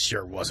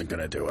sure wasn't going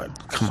to do it.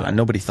 Come on,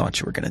 nobody thought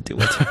you were going to do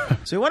it.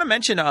 So we want to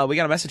mention, we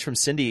got a message from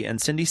Cindy,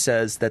 and Cindy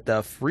says that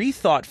the Free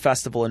Thought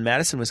Festival in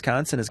Madison,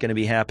 Wisconsin is going to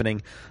be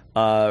happening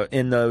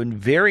in the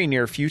very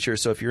near future.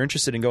 So if you're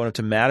interested in going up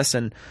to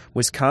Madison,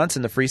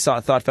 Wisconsin, the Free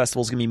Thought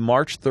Festival is going to be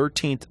March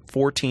 13th,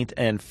 14th,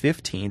 and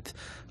 15th.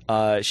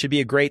 It should be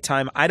a great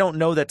time. I don't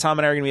know that Tom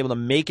and I are going to be able to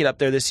make it up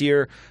there this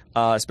year,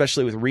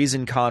 especially with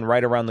ReasonCon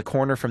right around the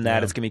corner from that.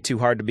 Yeah. It's going to be too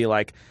hard to be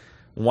like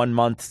 1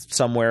 month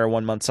somewhere,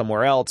 1 month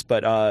somewhere else.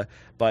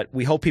 But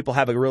we hope people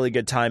have a really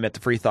good time at the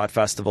Free Thought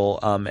Festival.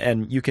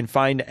 And you can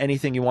find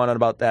anything you want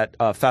about that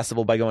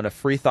festival by going to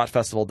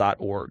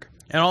freethoughtfestival.org.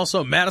 And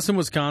also, Madison,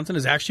 Wisconsin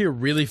is actually a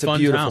really fun town.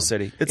 It's a beautiful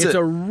city. It's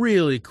a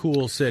really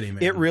cool city,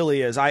 man. It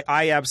really is.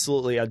 I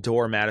absolutely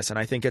adore Madison.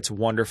 I think it's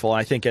wonderful.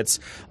 I think it's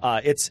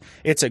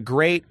a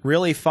great,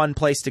 really fun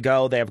place to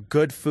go. They have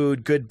good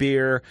food, good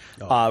beer,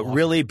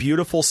 really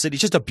beautiful city.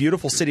 Just a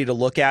beautiful city to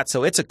look at.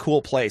 So it's a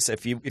cool place.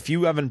 If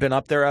you haven't been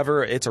up there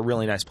ever, it's a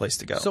really nice place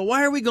to go. So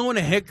why are we going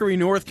to Hickory,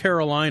 North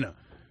Carolina?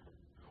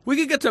 We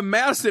could get to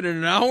Madison in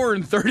an hour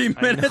and 30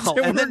 minutes.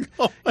 And then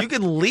you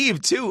can leave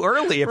too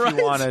early if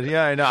you wanted.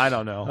 Yeah, I know. I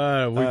don't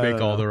know. We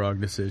make all the wrong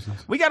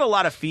decisions. We got a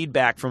lot of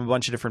feedback from a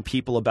bunch of different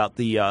people about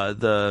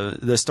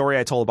the story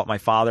I told about my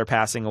father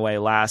passing away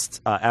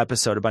last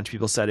episode. A bunch of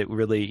people said it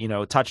really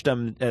touched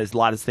them. A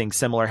lot of things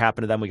similar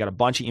happened to them. We got a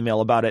bunch of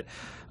email about it.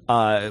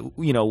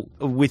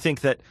 We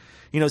think that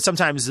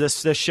sometimes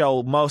this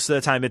show, most of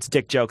the time it's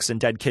dick jokes and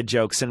dead kid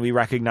jokes, and we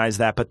recognize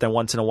that. But then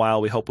once in a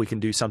while, we hope we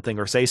can do something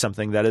or say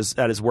something that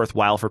is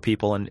worthwhile for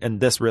people. And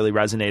this really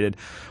resonated.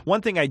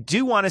 One thing I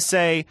do want to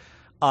say,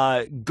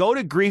 go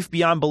to Grief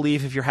Beyond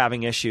Belief if you're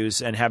having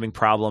issues and having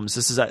problems.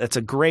 It's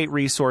a great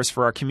resource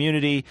for our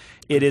community.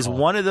 It is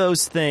one of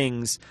those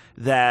things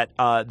that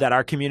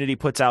our community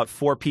puts out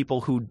for people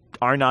who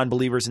are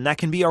non-believers, and that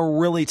can be a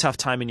really tough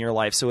time in your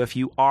life. So if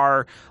you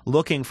are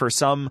looking for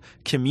some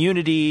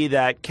community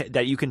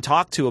that you can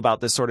talk to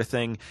about this sort of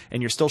thing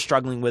and you're still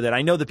struggling with it,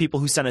 I know the people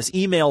who send us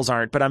emails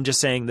aren't, but I'm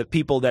just saying that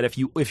people that if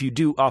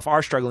you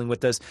are struggling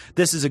with this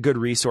is a good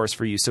resource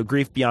for you. So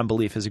Grief Beyond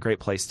Belief is a great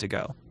place to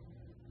go.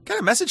 Got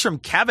a message from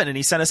Kevin, and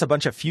he sent us a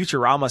bunch of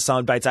Futurama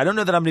sound bites. I don't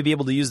know that I'm going to be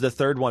able to use the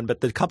third one,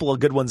 but the couple of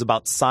good ones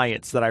about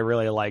science that I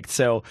really liked.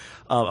 So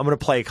I'm going to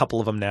play a couple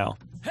of them now.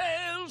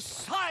 Hail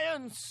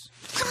science!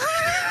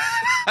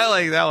 I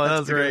like that one. That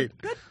was great.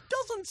 That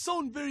doesn't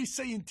sound very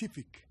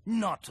scientific.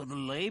 Not to the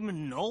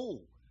layman,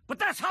 no. But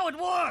that's how it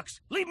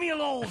works. Leave me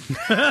alone.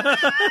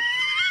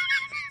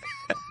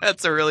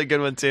 That's a really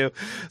good one, too.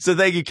 So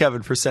thank you,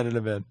 Kevin, for sending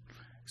them in.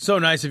 So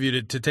nice of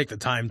you to take the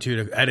time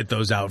to edit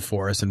those out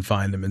for us and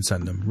find them and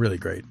send them. Really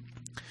great.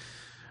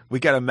 We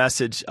got a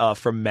message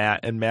from Matt,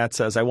 and Matt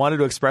says, I wanted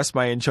to express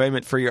my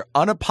enjoyment for your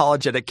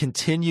unapologetic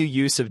continued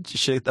use of the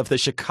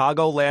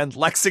Chicagoland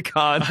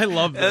lexicon. I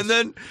love this. And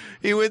then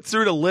he went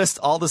through to list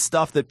all the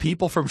stuff that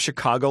people from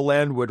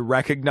Chicagoland would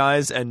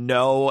recognize and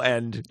know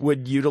and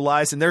would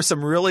utilize, and there's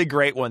some really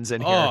great ones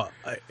in here.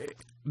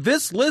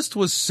 This list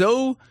was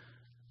so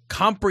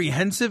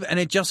comprehensive, and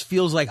it just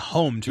feels like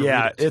home to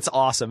read it. It's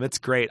awesome. It's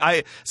great.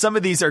 Some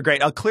of these are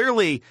great.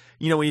 Clearly,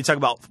 when you talk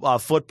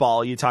about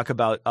football, you talk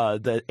about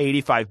the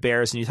 85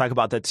 Bears, and you talk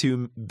about the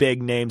three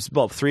big names.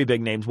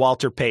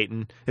 Walter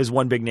Payton is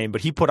one big name, but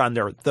he put on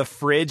there the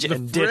Fridge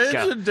and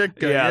Ditka.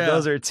 Yeah,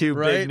 those are two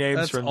big names.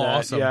 That's from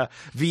awesome. that.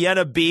 Yeah,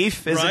 Vienna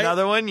Beef is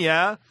another one.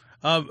 Yeah.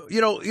 You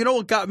know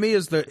what got me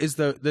is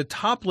the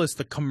top list,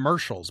 the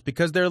commercials,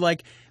 because they were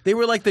like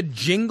the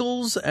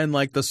jingles and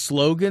like the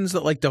slogans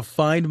that like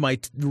defined my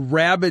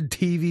rabid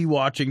TV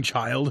watching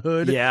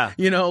childhood. Yeah.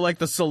 Like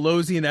the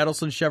Solozzi and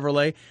Edelson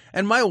Chevrolet.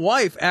 And my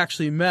wife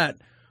actually met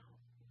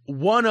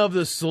one of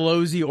the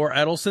Solozzi or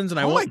Edelsons, and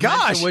I won't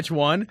mention which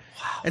one,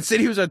 and said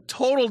he was a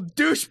total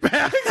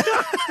douchebag.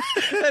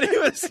 And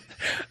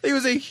he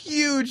was a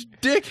huge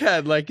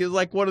dickhead. Like he was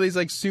like one of these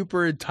like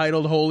super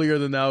entitled, holier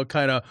than thou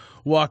kind of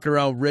walk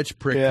around rich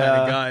prick kind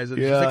of guys. And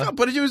she's like,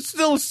 but he was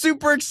still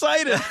super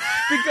excited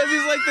because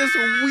he's like this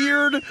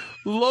weird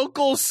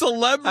local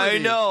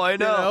celebrity. I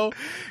know.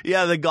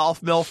 Yeah, the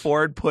Golf Mill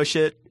Ford, push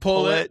it,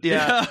 pull it.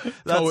 Yeah.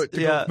 Tow it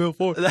to Golf Mill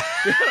Ford.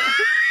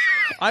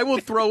 I will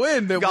throw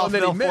in the Golf one that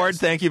Mill he missed. Ford,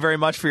 thank you very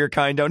much for your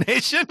kind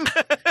donation.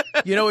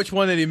 You know which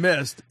one that he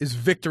missed is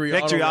Victory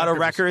Auto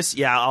Wreckers.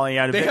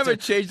 Yeah, they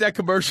haven't changed that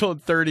commercial in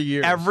 30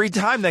 years. Every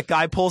time that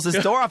guy pulls his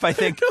door off, I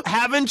think,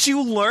 haven't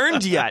you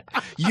learned yet?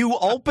 You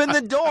open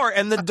the door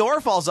and the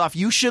door falls off.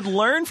 You should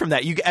learn from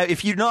that.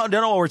 If you don't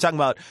know what we're talking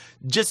about,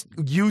 just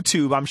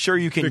YouTube. I'm sure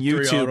you can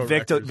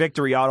YouTube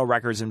Victory Auto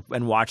Wreckers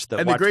and watch the.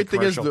 And the great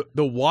thing is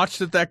the watch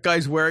that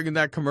guy's wearing in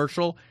that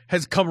commercial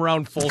has come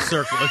around full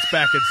circle. It's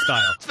back in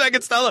style. It's back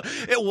in style.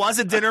 It was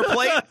a dinner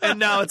plate, and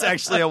now it's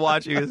actually a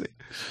watch. You can see.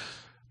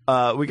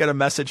 We got a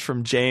message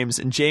from James,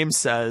 and James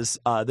says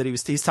that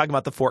he's talking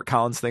about the Fort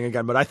Collins thing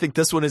again, but I think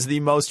this one is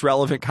the most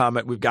relevant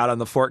comment we've got on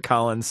the Fort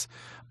Collins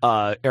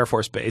Air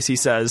Force Base. He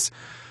says,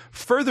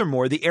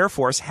 furthermore, the Air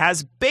Force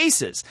has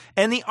bases,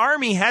 and the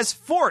Army has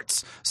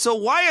forts. So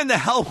why in the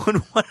hell would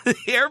one of the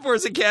Air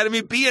Force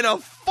Academy be in a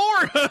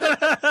fort?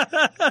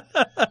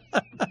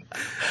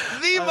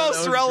 The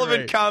most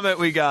relevant comment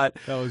we got.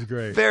 That was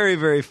great. Very,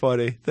 very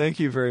funny. Thank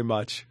you very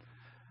much.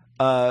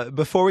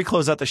 Before we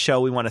close out the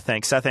show, we want to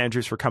thank Seth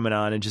Andrews for coming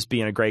on and just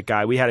being a great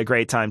guy. We had a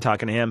great time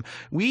talking to him.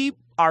 We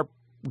are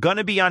going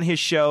to be on his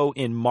show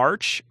in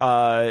March.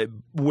 We're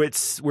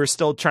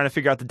still trying to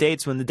figure out the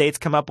dates. When the dates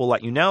come up, we'll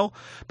let you know.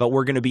 But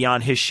we're going to be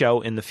on his show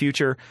in the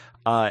future,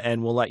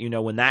 and we'll let you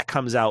know when that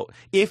comes out.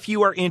 If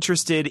you are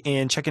interested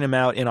in checking him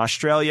out in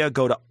Australia,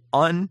 go to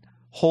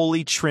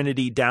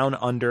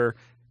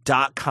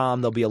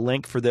unholytrinitydownunder.com. There'll be a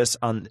link for this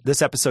on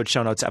this episode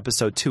show notes,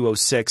 episode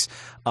 206.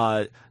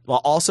 I'll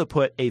also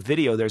put a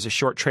video. There's a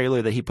short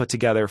trailer that he put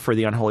together for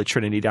the Unholy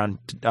Trinity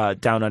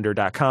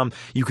downunder.com.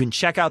 You can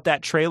check out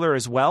that trailer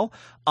as well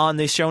on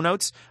the show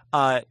notes.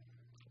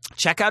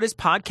 Check out his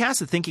podcast,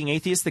 The Thinking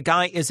Atheist. The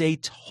guy is a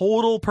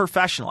total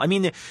professional. I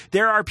mean,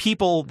 there are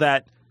people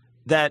that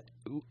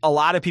a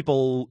lot of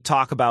people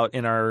talk about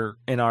in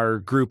our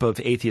group of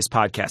atheist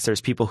podcasts.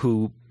 There's people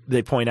who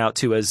they point out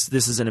to as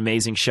this is an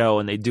amazing show,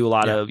 and they do a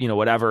lot of,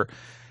 whatever.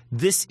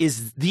 This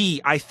is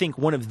I think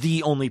one of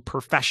the only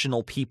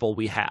professional people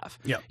we have.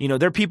 Yeah.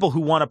 There are people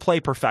who want to play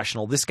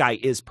professional. This guy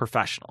is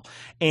professional.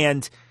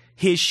 And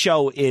his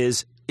show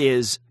is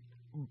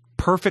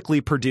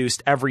perfectly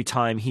produced every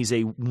time. He's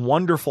a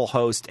wonderful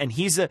host, and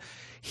he's a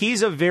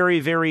very,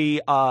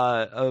 very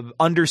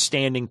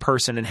understanding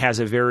person and has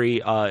a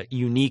very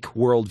unique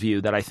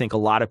worldview that I think a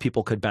lot of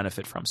people could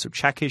benefit from. So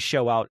check his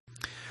show out.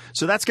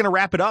 So that's going to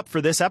wrap it up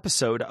for this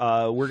episode.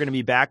 We're going to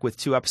be back with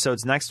 2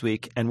 episodes next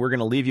week, and we're going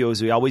to leave you,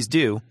 as we always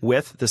do,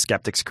 with the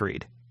Skeptic's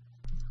Creed.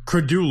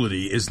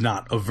 Credulity is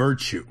not a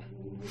virtue.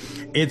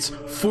 It's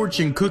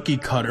fortune cookie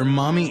cutter,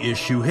 mommy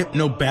issue,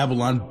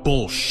 hypno-Babylon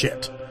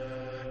bullshit.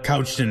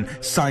 Couched in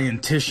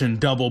scientician,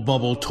 double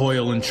bubble,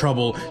 toil and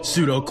trouble,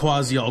 pseudo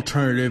quasi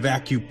alternative,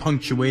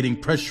 acupunctuating,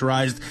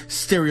 pressurized,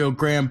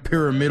 stereogram,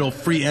 pyramidal,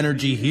 free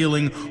energy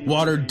healing,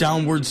 watered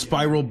downward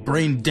spiral,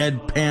 brain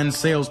dead pan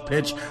sales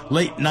pitch,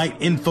 late night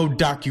info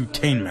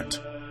docutainment.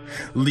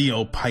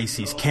 Leo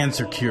Pisces,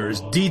 cancer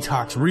cures,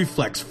 detox,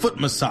 reflex, foot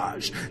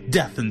massage,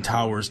 death and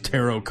towers,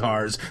 tarot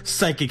cards,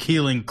 psychic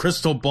healing,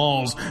 crystal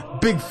balls,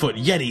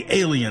 Bigfoot, Yeti,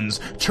 aliens,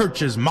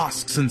 churches,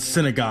 mosques and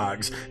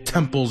synagogues,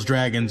 temples,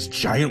 dragons,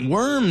 giant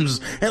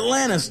worms,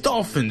 Atlantis,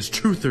 dolphins,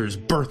 truthers,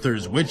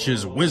 birthers,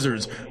 witches,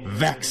 wizards,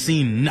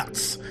 vaccine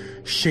nuts,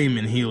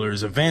 shaman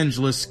healers,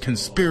 evangelists,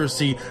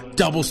 conspiracy,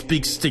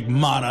 doublespeak,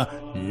 stigmata,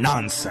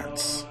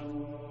 nonsense.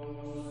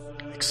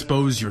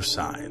 Expose your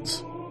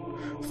sides.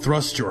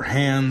 Thrust your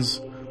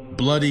hands,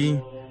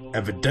 bloody,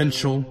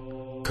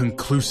 evidential,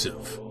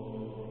 conclusive.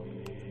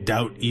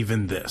 Doubt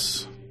even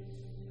this.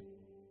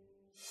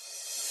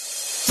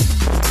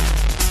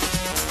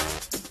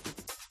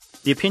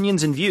 The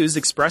opinions and views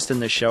expressed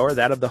in this show are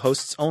that of the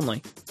hosts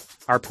only.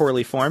 Our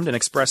poorly formed and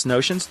expressed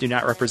notions do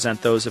not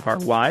represent those of our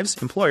wives,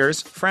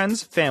 employers,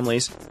 friends,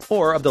 families,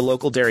 or of the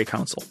local dairy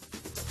council.